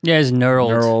 Yeah, it's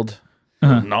knurled.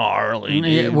 Gnarly.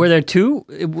 Dude. Were there two?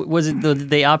 Was it did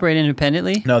they operate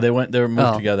independently? No, they were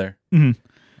moved together. Mm-hmm.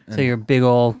 So your big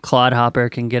old clodhopper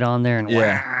can get on there and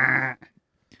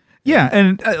yeah,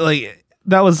 and like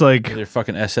that was like their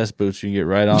fucking SS boots. You can get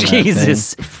right on.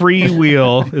 Jesus,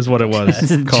 freewheel is what it was.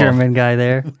 That's a German guy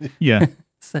there. Yeah,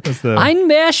 Ein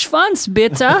mehr Schwanz,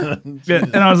 bitte.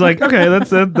 And I was like, okay,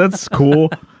 that's cool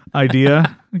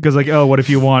idea because like, oh, what if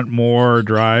you want more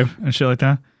drive and shit like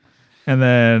that? And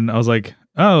then I was like,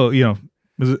 oh,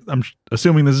 I'm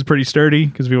assuming this is pretty sturdy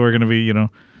because people are going to be,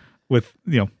 with,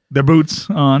 their boots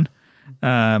on.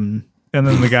 And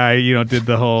then the guy, did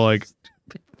the whole like,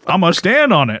 I'm going to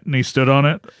stand on it. And he stood on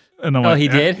it. And I'm like, he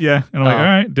did? Yeah. And I'm like, all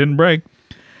right, didn't break.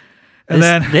 And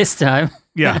this time.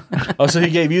 Yeah. So he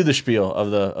gave you the spiel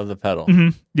of the pedal.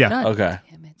 Mm-hmm. Yeah. God okay.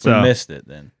 So we missed it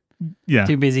then. Yeah.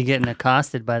 Too busy getting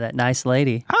accosted by that nice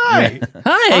lady. Hi. Yeah.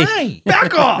 Hi.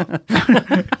 Back off.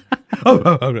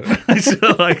 Oh.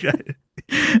 So like,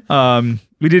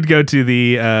 we did go to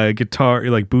the guitar,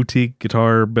 like boutique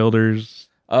guitar builders.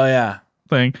 Oh yeah.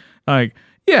 Thing. Like,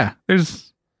 yeah,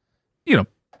 there's,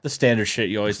 the standard shit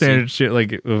you always see. Shit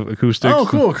like acoustics. Oh,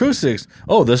 cool acoustics.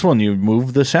 Oh, this one you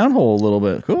move the sound hole a little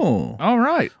bit. Cool. All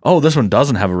right. Oh, this one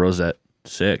doesn't have a rosette.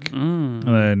 Sick. And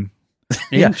then.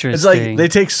 Interesting. It's like they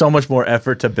take so much more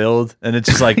effort to build, and it's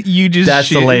just like that's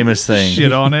the lamest thing.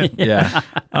 Shit on it. Yeah.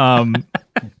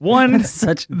 One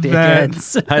such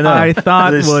dickheads. I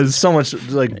thought was so much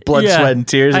like blood, sweat, and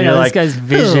tears. And I know you're this guy's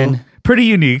vision. Pretty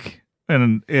unique,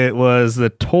 and it was the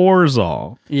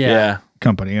Torzal. Yeah.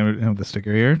 Company. I have the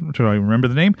sticker here, which I don't even remember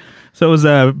the name. So it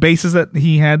was bases that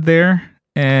he had there,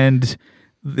 and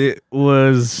it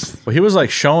was. Well, he was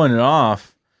like showing it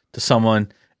off to someone.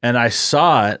 And I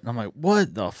saw it, and I'm like,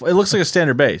 "What the? It looks like a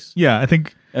standard bass." Yeah, I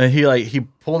think. And he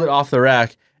pulled it off the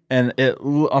rack And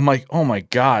I'm like, oh my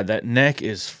God, that neck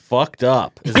is fucked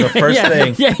up. Is the first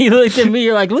thing. Yeah, he looked at me.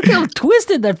 You're like, look how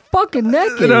twisted that fucking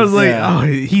neck is. And I was like, oh,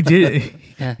 he did.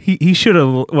 He should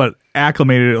have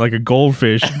acclimated it like a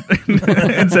goldfish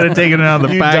instead of taking it out of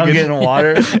the package. Dunk it in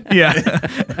water. Yeah.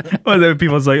 Well, then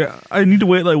people's like, I need to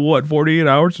wait 48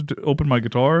 hours to open my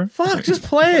guitar. Fuck, just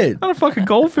play it. Not a fucking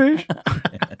goldfish.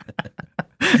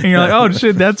 And you're like, oh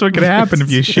shit, that's what could happen if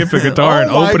you ship a guitar and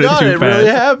open it too fast. It really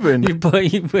happened. You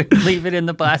leave it in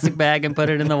the plastic bag and put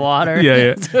it in the water.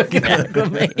 Yeah. So it can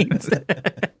acclimate.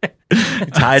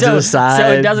 Tied to the side.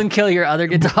 So it doesn't kill your other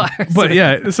guitars. But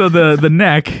yeah, so the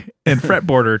neck and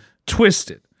fretboard are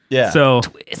twisted. Yeah. So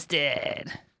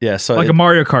Twisted. Yeah, so like a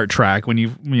Mario Kart track when you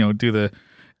do the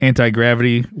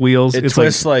anti-gravity wheels. it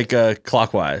twists like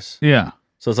clockwise. Yeah.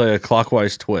 So it's like a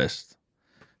clockwise twist.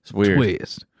 It's weird.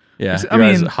 Twist. Yeah. I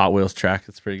mean, Hot Wheels track.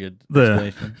 It's pretty good.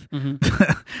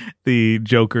 The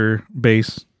Joker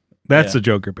bass. That's the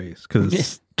Joker bass because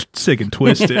it's sick and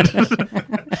twisted.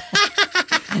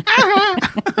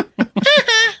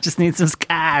 Just need some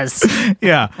scars.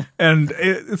 Yeah, and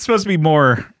it's supposed to be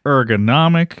more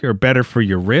ergonomic or better for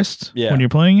your wrist when you're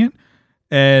playing it.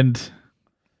 And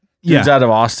Dude's out of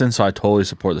Austin, so I totally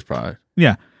support this product.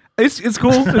 Yeah, it's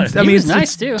cool. It's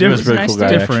nice too. Different, He was a pretty cool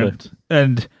guy, different.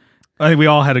 And I think we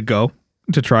all had to go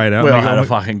to try it out. We all had to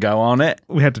fucking go on it.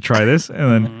 We had to try this,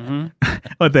 and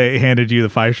then they handed you the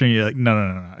 5-string. You're like,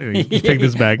 no. You take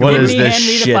this back. What is this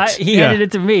shit? He handed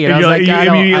it to me, and I was like, you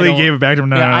immediately gave it back to him.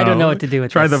 No, I don't know what to do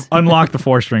with Try this. unlock the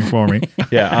 4-string for me.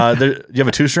 Yeah. Do you have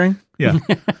a 2-string? Yeah.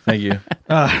 Thank you.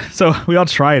 So we all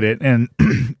tried it, and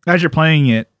as you're playing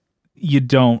it, you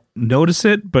don't notice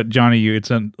it, but Johnny,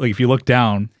 it's like if you look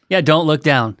down. Yeah, don't look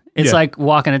down. It's like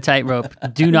walking a tightrope.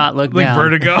 Do not look like down.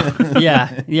 Vertigo.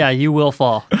 Yeah, you will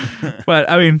fall. But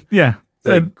I mean, yeah.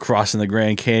 Like crossing the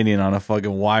Grand Canyon on a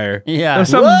fucking wire. Yeah. There's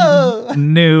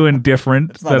something new and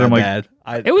different that I'm like, bad.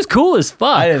 It was cool as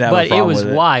fuck, I didn't have a but it problem was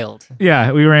with it. wild.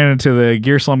 yeah, we ran into the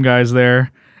Gear Slum guys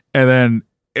there, and then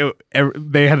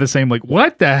they had the same like,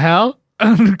 what the hell?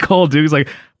 Cole dude's like,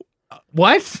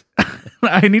 what?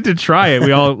 I need to try it.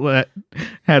 We all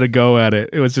had a go at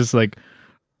it. It was just like,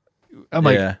 I'm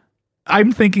like,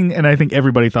 I'm thinking, and I think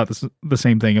everybody thought the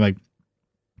same thing. Like,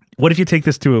 what if you take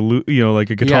this to a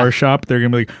guitar shop? They're gonna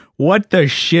be like, what the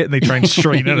shit? And they try and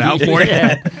straighten it out for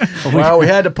you. Well, we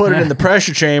had to put it in the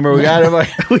pressure chamber. We got it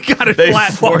we got it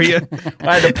flat for you.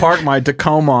 I had to park my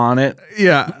Tacoma on it.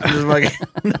 Yeah, It was like,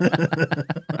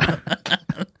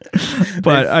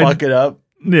 but fuck it up.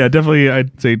 Yeah, definitely.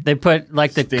 I'd say They put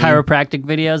like the chiropractic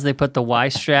videos. They put the Y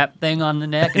strap thing on the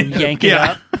neck and yank it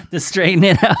up to straighten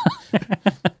it out.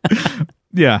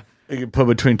 yeah. You can put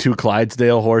between two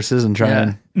Clydesdale horses and try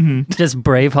and Just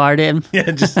Braveheart him.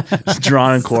 just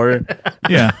drawn and quarter.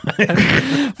 Yeah.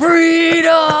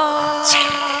 Freedom.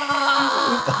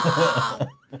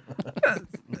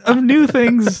 Of new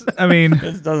things, I mean,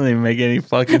 This doesn't even make any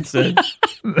fucking sense.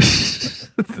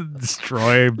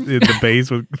 destroy the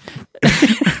base with.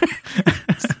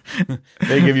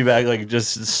 They give you back like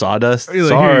just sawdust. Like,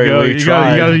 Sorry, here we you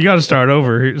tried. go. You got to start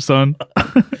over, here, son.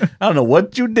 I don't know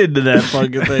what you did to that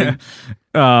fucking thing.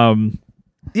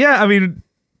 Yeah, I mean,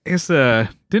 I guess there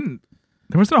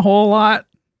wasn't a whole lot.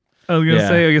 I was gonna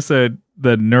say, I guess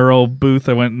the neural booth,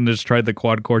 I went and just tried the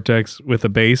quad cortex with a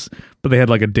bass, but they had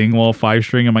like a Dingwall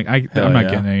 5-string. I'm like, I'm not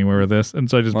getting anywhere with this, and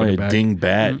so I just put it back. Ding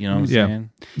bat, you know what I'm saying?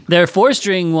 Their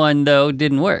 4-string one though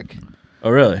didn't work. Oh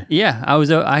really? Yeah, I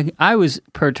was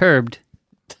perturbed.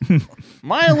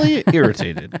 Mildly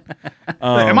irritated.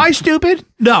 Am I stupid?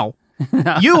 No,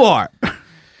 you are.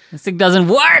 This thing doesn't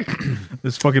work.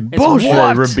 This fucking It's bullshit.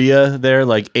 what? Rabia there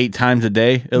like 8 times a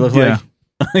day. It looked like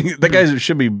that guy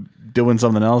should be doing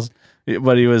something else.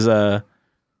 But he was it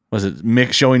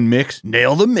mix showing mix?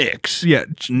 Nail the mix. Yeah,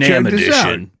 NAMM check this out.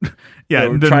 edition. Yeah,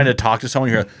 We're trying to talk to someone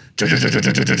here.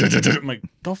 I'm like,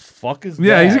 the fuck is that?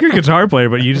 Yeah, he's a good guitar player,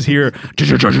 but you just hear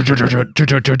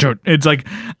it's like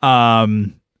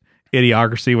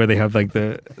Idiocracy where they have like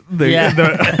the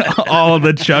all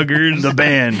the chuggers, the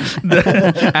band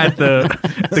at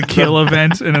the kill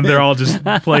event, and then they're all just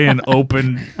playing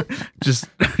open, just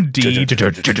D.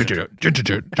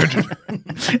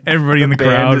 Everybody in the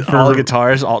crowd, all the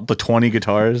guitars, all the 20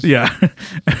 guitars. Yeah.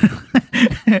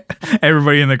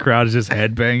 Everybody in the crowd is just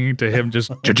headbanging to him,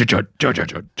 just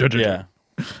Yeah.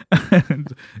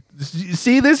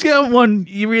 See this one,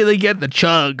 you really get the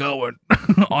chug going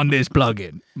on this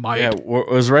plugin. Yeah, it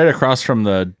was right across from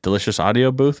the Delicious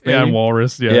Audio booth. Maybe? Yeah,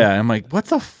 Walrus. Yeah. Yeah, I'm like, what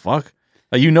the fuck?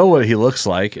 Like, you know what he looks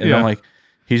like, and I'm like,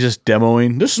 he's just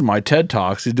demoing. This is my TED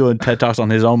Talks. He's doing TED Talks on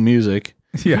his own music.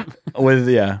 Yeah. With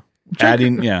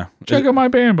adding check out my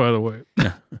band, by the way.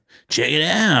 Yeah. check it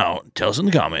out. Tell us in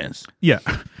the comments. Yeah.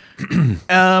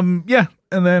 Yeah.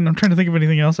 And then I'm trying to think of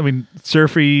anything else. I mean,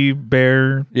 Surfy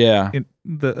Bear. Yeah.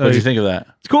 What What'd you think of that?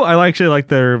 It's cool. I actually like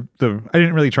the. I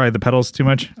didn't really try the pedals too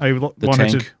much. I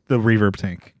wanted the reverb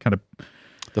tank kind of.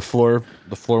 The floor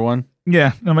one.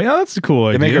 Yeah. I'm like, oh, that's a cool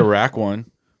idea. They make a rack one.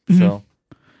 So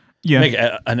yeah, they make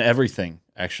an everything.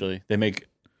 Actually, they make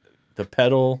the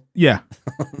pedal. Yeah.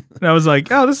 And I was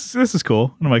like, oh, this is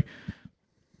cool. And I'm like,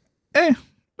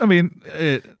 I mean,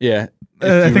 yeah.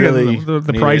 I think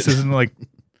the price isn't like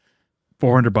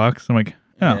 $400. I'm like,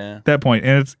 oh, at that point,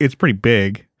 and it's pretty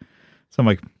big. So I'm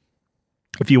like,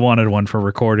 if you wanted one for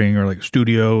recording or like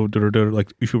studio,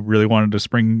 like if you really wanted a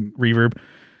spring reverb,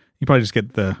 you probably just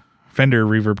get the Fender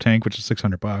reverb tank, which is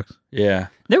 $600. Yeah.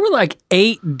 There were like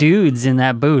 8 dudes in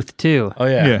that booth too. Oh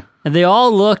yeah. Yeah. And they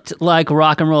all looked like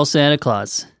rock and roll Santa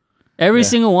Claus. Every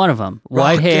single one of them.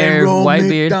 White hair, white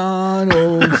beard.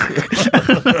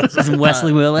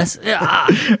 Wesley Willis. Yeah.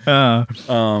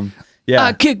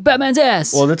 I kick Batman's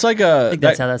ass. Well, that's like I think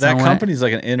that's how that company's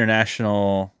like an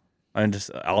international. I mean,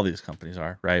 just all these companies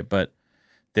are, right? But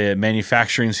the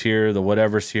manufacturing's here, the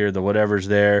whatever's here, the whatever's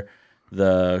there.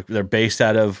 They're based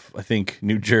out of, I think,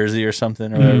 New Jersey or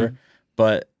something or whatever.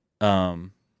 But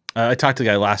I talked to the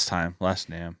guy last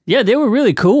NAMM. Yeah, they were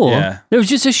really cool. Yeah. There was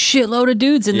just a shitload of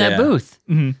dudes in that booth.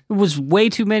 Mm-hmm. It was way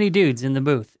too many dudes in the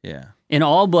booth. Yeah. In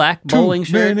all black bowling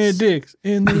shirts. Too many dicks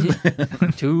in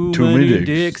the Too many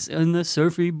dicks in the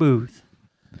Surfy booth.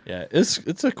 Yeah,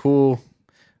 it's a cool.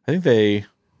 I think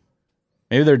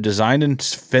maybe they're designed in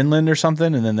Finland or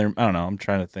something, and then I don't know. I'm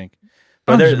trying to think.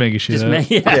 But they're just making shit up.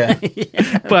 Yeah.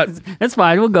 But that's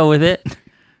fine. We'll go with it.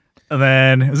 And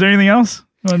then, is there anything else?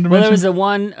 Well, there was the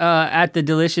one at the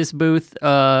Delicious booth.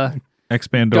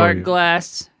 Expandora. Dark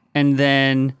Glass, and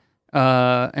then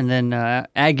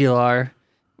Aguilar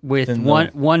with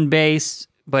one bass,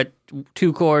 but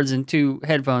 2 chords and 2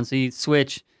 headphones. So you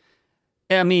switch.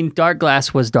 I mean, Dark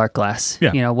Glass was Dark Glass.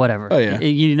 Yeah. You know, whatever. Oh, yeah.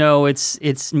 You know,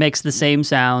 it's makes the same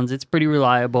sounds. It's pretty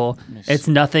reliable. It's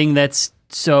nothing that's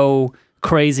so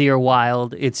crazy or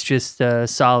wild. It's just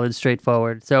solid,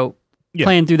 straightforward. So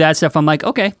playing through that stuff, I'm like,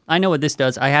 okay, I know what this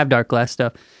does. I have Dark Glass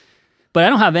stuff. But I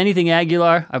don't have anything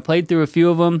Aguilar. I played through a few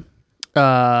of them.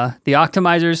 The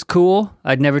Optimizer's cool.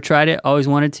 I'd never tried it. Always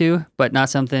wanted to, but not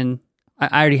something...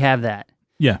 I already have that.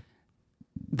 Yeah.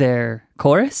 Their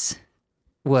chorus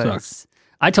was... Sucks.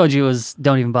 I told you it was...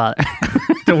 Don't even bother.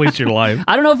 Don't waste your life.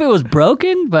 I don't know if it was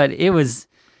broken, but it was...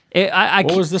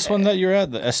 What was this one that you're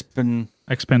at? The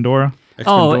Expandora?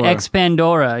 Oh,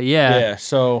 Expandora, yeah. Yeah,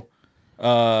 so...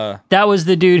 that was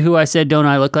the dude who I said, don't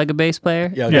I look like a bass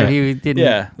player? Yeah, okay. He didn't...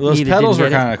 Yeah, those pedals were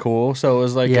kind of cool. So it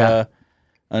was like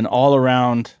an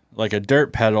all-around, like a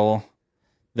dirt pedal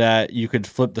that you could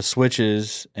flip the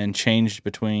switches and change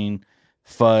between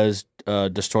fuzz,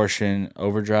 distortion,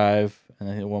 overdrive, and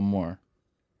I think one more.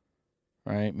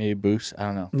 Right? Maybe boost. I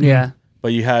don't know. Yeah.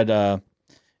 But you had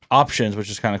options, which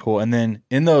is kind of cool. And then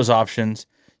in those options,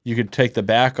 you could take the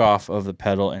back off of the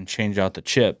pedal and change out the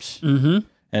chips. Mm-hmm.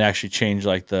 And actually change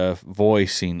like the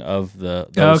voicing of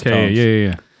those tones.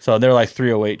 Yeah. So they're like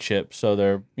 308 chips. So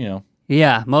they're, you know.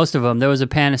 Yeah, most of them. There was a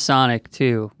Panasonic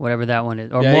too, whatever that one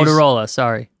is. Or Motorola,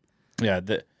 sorry. Yeah,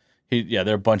 there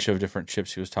are a bunch of different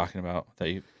chips he was talking about that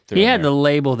he had the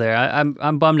label there.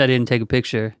 I'm bummed I didn't take a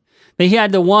picture. But he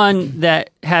had the one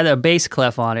that had a bass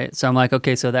clef on it. So I'm like,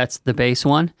 okay, so that's the bass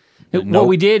one. Nope. What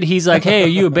we did, he's like, hey, are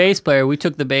you a bass player? We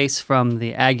took the bass from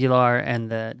the Aguilar and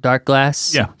the Dark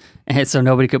Glass. Yeah. And so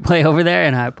nobody could play over there,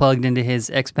 and I plugged into his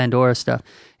Expandora stuff.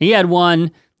 He had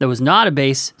one that was not a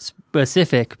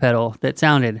bass-specific pedal that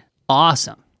sounded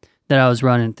awesome that I was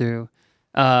running through.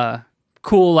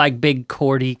 Cool, like big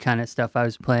chordy kind of stuff I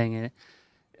was playing in it.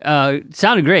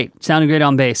 Sounded great. Sounded great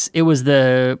on bass. It was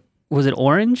was it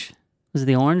orange? Was it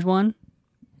the orange one?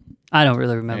 I don't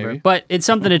really remember. Maybe. But it's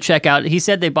something to check out. He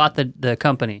said they bought the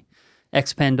company,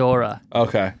 Expandora.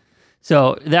 Okay.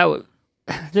 So there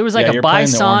was like a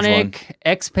Bisonic,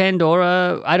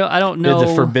 Expandora. I don't know.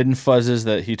 The forbidden fuzzes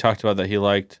that he talked about that he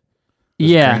liked.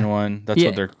 Yeah. Green one. That's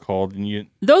what they're called. And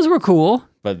those were cool.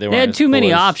 But they had too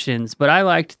many options, but I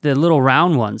liked the little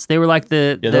round ones. They were like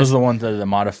those are the ones that are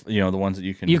the ones that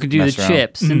you can do the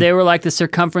chips. And they were like the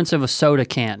circumference of a soda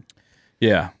can.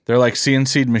 Yeah. They're like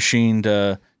CNC'd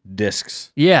machined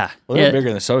discs. Yeah. Well, they're bigger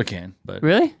than a soda can, but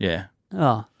really? Yeah.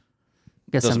 Oh.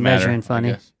 Guess Doesn't I'm matter, measuring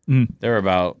funny. They're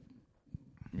about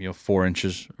 4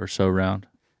 inches or so round.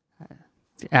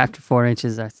 After 4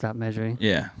 inches, I stopped measuring.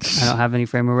 Yeah. I don't have any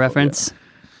frame of reference.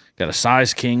 Got a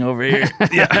size king over here.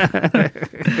 Yeah.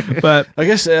 But I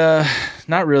guess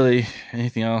not really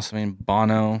anything else. I mean,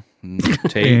 Bono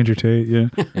Tate. Andrew Tate, yeah.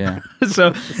 Yeah.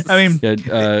 So, I mean,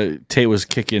 Yeah, Tate was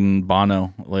kicking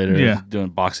Bono later. Yeah. Doing a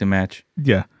boxing match.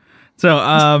 yeah. So,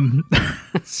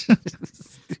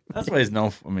 That's what he's known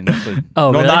for. I mean, that's what,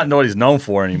 Really? not what he's known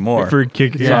for anymore. for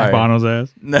kicking Sorry. Bono's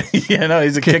ass. Yeah, no,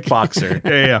 he's a kickboxer.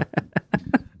 Yeah.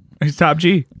 He's top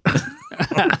G.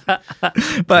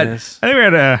 But Yes. I think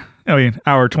we're at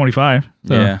hour 25.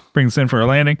 So Yeah. bring us in for a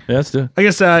landing. Yeah, let's do it. I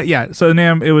guess, yeah. So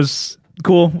NAMM, it was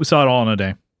cool. We saw it all in a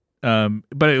day.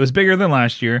 But it was bigger than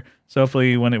last year. So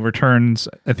hopefully when it returns,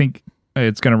 I think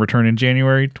it's going to return in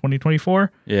January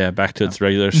 2024. Yeah, back to its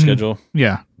regular schedule.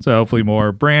 Yeah. So hopefully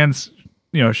more brands,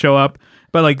 show up.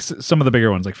 But like some of the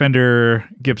bigger ones like Fender,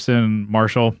 Gibson,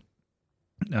 Marshall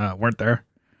weren't there.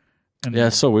 And, Yeah,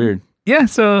 it's so weird. Yeah.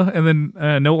 So, and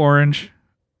then no Orange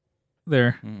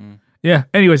there. Mm-mm. Yeah.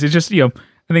 Anyways, it's just, I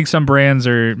think some brands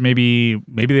are maybe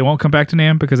they won't come back to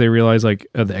NAMM because they realize like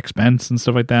the expense and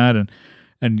stuff like that. And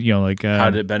like, How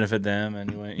did it benefit them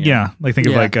anyway? yeah. Like think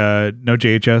of like no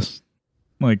JHS.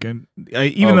 Like even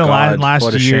Oh, the God, last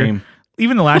what a year, shame.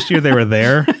 even the last year they were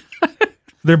there.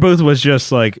 Their booth was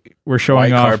just like we're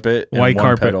showing White off carpet and white one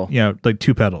carpet. pedal. Yeah, like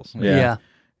 2 pedals. Yeah.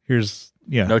 Here's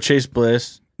No Chase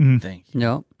Bliss. Mhm. Thank you.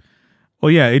 No.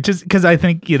 Well, yeah. It just because I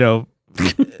think in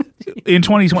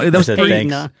 2020 that was Said 3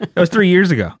 thanks. that was 3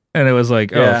 years ago, and it was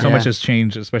like so Yeah. much has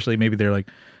changed. Especially maybe they're like,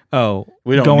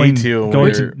 We don't going need to. going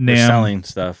We're, to we're NAMM. selling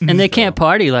stuff. And they So, can't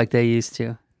party like they used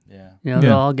to. Yeah. They'll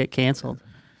Yeah. all get canceled.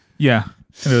 Yeah,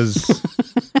 it was.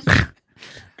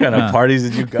 What kind of parties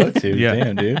did you go to? Yeah.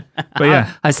 Damn, dude. But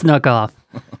yeah, I snuck off.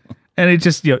 and it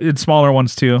just it's smaller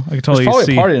ones too. I can There's totally probably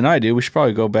see a party tonight, dude. We should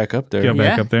probably go back up there. go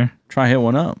back Yeah. up there. Try and hit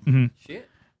one up. Shit.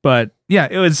 But yeah,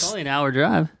 it It's was only an hour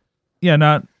drive.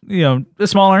 not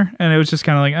smaller, and it was just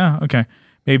kind of like okay,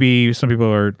 maybe some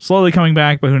people are slowly coming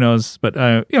back, but who knows? But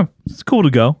it's cool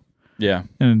to go, Yeah.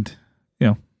 and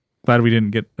glad we didn't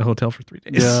get a hotel for 3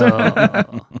 days. Yeah.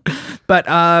 But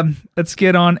let's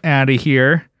get on out of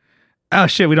here. Oh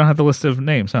shit, we don't have the list of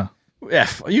names, huh? Yeah.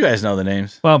 You guys know the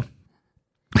names. Well,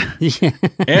 Yeah.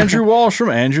 Andrew Walsh from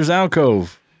Andrew's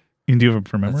Alcove. you can do it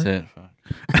from memory. That's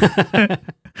it.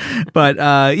 But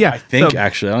yeah, I think so,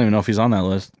 actually, I don't even know if he's on that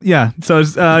list. yeah. So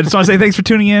just want to say thanks for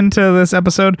tuning in to this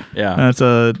episode. Yeah. It's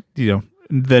the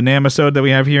NAMM episode that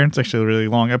we have here. It's actually a really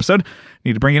long episode.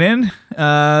 Need to bring it in.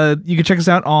 You can check us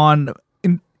out on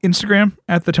Instagram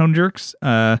at the Tone Jerks,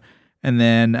 and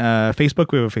then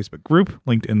Facebook. We have a Facebook group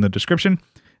linked in the description.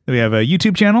 Then we have a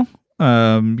YouTube channel.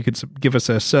 You could give us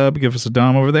a sub, give us a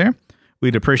dom over there.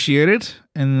 We'd appreciate it.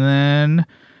 And then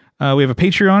we have a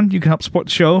Patreon. You can help support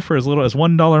the show for as little as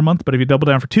 $1 a month. But if you double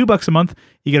down for $2 a month,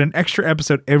 you get an extra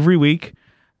episode every week.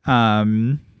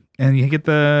 And you get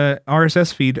the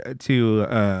RSS feed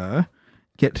to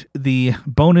get the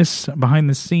bonus behind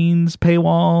the scenes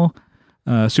paywall,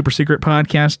 super secret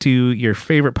podcast to your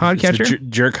favorite podcatcher. It's the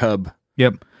Jerk Hub.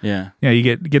 Yep. Yeah. Yeah,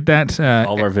 you get that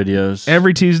All of our videos.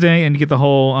 every Tuesday, and you get the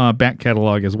whole back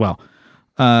catalog as well.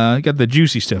 You got the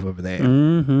juicy stuff over there.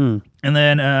 Mm-hmm. And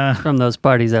then, From those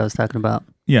parties I was talking about.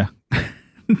 yeah.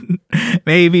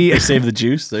 Maybe. They save the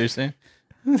juice, that you're saying?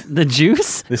 The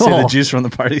juice? They save Oh. the juice from the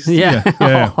parties? Yeah.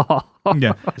 Yeah.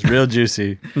 Yeah. It's real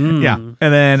juicy. Yeah. And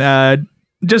then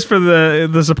just for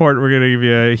the support, we're going to give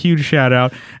you a huge shout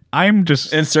out. I'm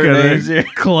just Insert gonna names here.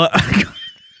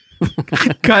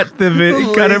 cut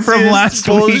it from last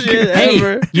week.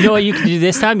 Hey, you know what you can do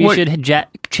this time? You What? should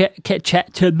chat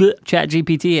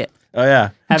GPT it. Oh, yeah.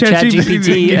 Have Chat chat GPT, GPT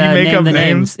can you make name up the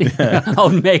names? names. Oh,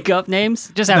 make up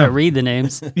names? Just have it read the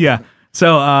names. Yeah.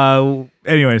 So,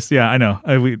 anyways, yeah, I know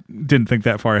we didn't think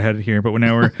that far ahead here, but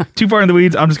now we're too far in the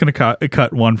weeds. I'm just gonna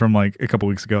cut one from like a couple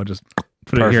weeks ago. Just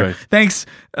put it here. Perfect. Thanks.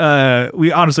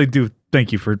 We honestly do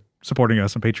thank you for supporting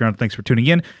us on Patreon. Thanks for tuning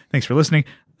in. Thanks for listening.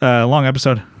 Long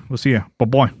episode. We'll see you. But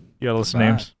boy, you gotta listen to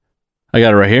names. I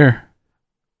got it right here.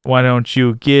 Why don't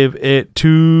you give it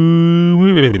to?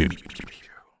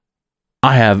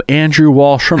 I have Andrew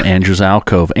Walsh from Andrew's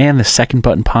Alcove and the Second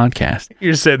Button Podcast.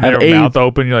 You're sitting I there, have Abe. mouth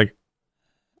open. You're like,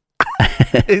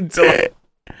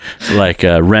 Like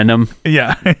Renum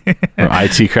yeah. or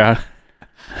IT Crowd.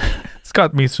 It's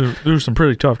got me through some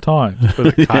pretty tough times. For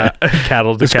the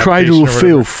cattle It's decapitation Cradle or of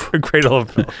whatever. Filth. Cradle of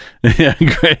Filth. Yeah,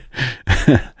 great.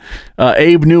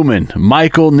 Abe Newman,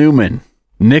 Michael Newman,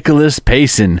 Nicholas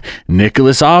Payson,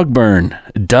 Nicholas Ogburn,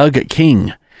 Doug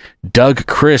King, Doug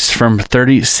Chris from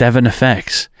 37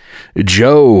 Effects,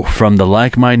 Joe from the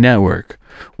Like My Network,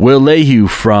 Will Lehue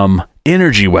from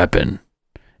Energy Weapon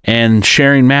and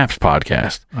Sharing Maps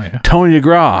Podcast, Oh, yeah. Tony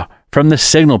DeGraw from the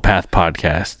Signal Path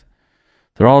Podcast.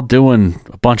 They're all doing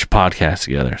a bunch of podcasts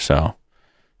together. So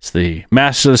it's the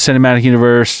Masters of the Cinematic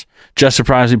Universe, Just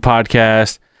Surprise Me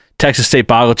Podcast, Texas State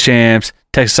Boggle champs,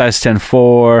 Texas Size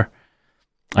 10-4.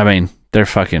 I mean, they're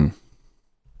doing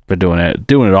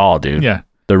it all, dude. Yeah.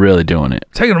 They're really doing it.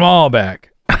 Taking them all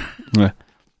back. We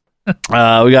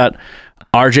got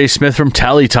RJ Smith from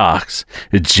Tally Talks,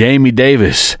 Jamie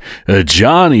Davis,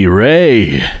 Johnny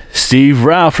Ray, Steve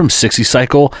Rao from 60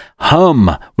 Cycle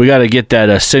Hum. We got to get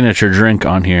that signature drink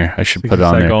on here. I should put it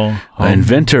on there.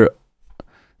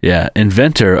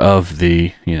 Inventor of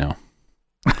the,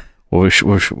 what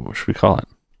should we call it?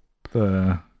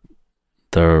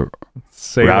 The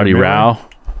Rowdy Row.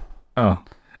 Oh,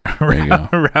 there you go.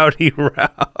 Rowdy Row.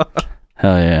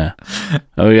 Hell yeah.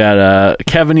 We got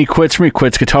Kevin He Quits from He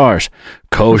Quits Guitars.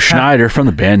 Co Schneider from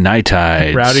the band Night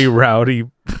Tides. Rowdy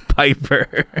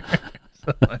Piper.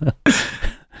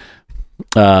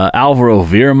 Alvaro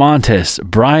Viramontes.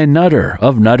 Brian Nutter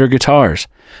of Nutter Guitars.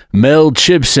 Mel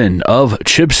Chibson of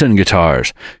Chibson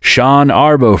Guitars. Sean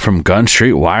Arbo from Gun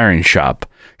Street Wiring Shop.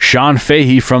 Sean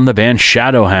Fahey from the band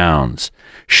Shadowhounds.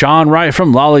 Sean Wright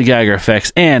from Lollygagger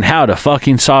Effects and How to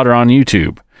Fucking Solder on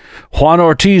YouTube. Juan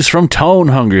Ortiz from Tone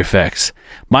Hungry Effects,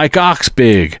 Mike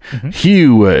Oxbig,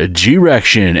 Hugh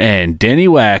G-Rection, and Denny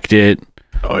Whacked It.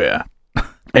 Oh, yeah.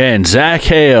 And Zach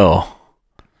Hale,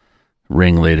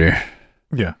 ringleader.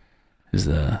 Yeah. Is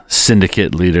the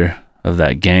syndicate leader of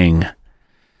that gang.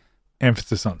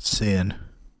 Emphasis on sin.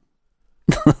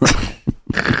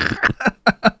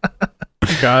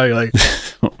 Guy, like,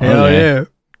 hell yeah.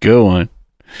 Good one.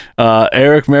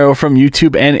 Eric Merrill from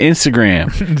YouTube and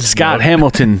Instagram. Scott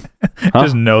Hamilton.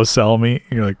 Just no sell me.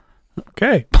 You're like,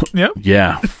 okay. Yep.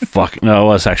 Yeah. Fuck. No, it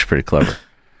was actually pretty clever.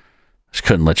 Just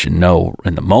couldn't let you know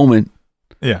in the moment.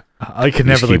 Yeah. I could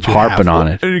never let keep you harping have on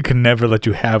one. it. I can never let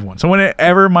you have one. So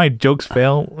whenever my jokes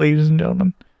fail, ladies and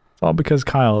gentlemen, it's all because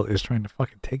Kyle is trying to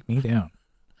fucking take me down.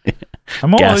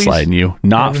 I'm always gaslighting you.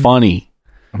 Not funny.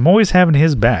 I'm always having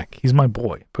his back. He's my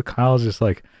boy. But Kyle's just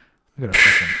like, I gotta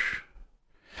fucking...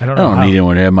 I don't need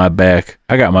anyone to have my back.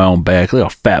 I got my own back. Look how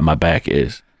fat my back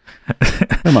is.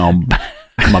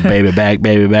 my baby back.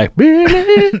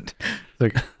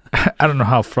 Like, I don't know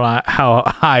how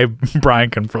high Brian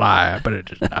can fly, but it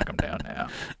just knock him down now.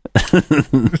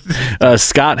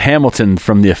 Scott Hamilton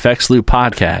from the Effects Loop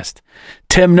podcast.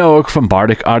 Tim Noack from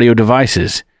Bardic Audio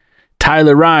Devices.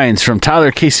 Tyler Rhines from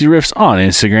Tyler Casey Riffs on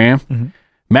Instagram.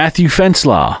 Matthew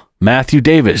Fenslaw. Matthew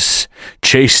Davis.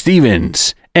 Chase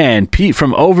Stevens. And Pete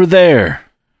from over there.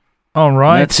 All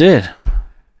right. And that's it.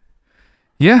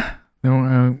 Yeah.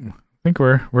 I think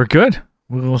we're good.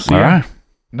 We'll see you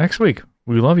next week.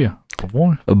 We love you.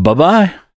 Bye-bye. Bye-bye.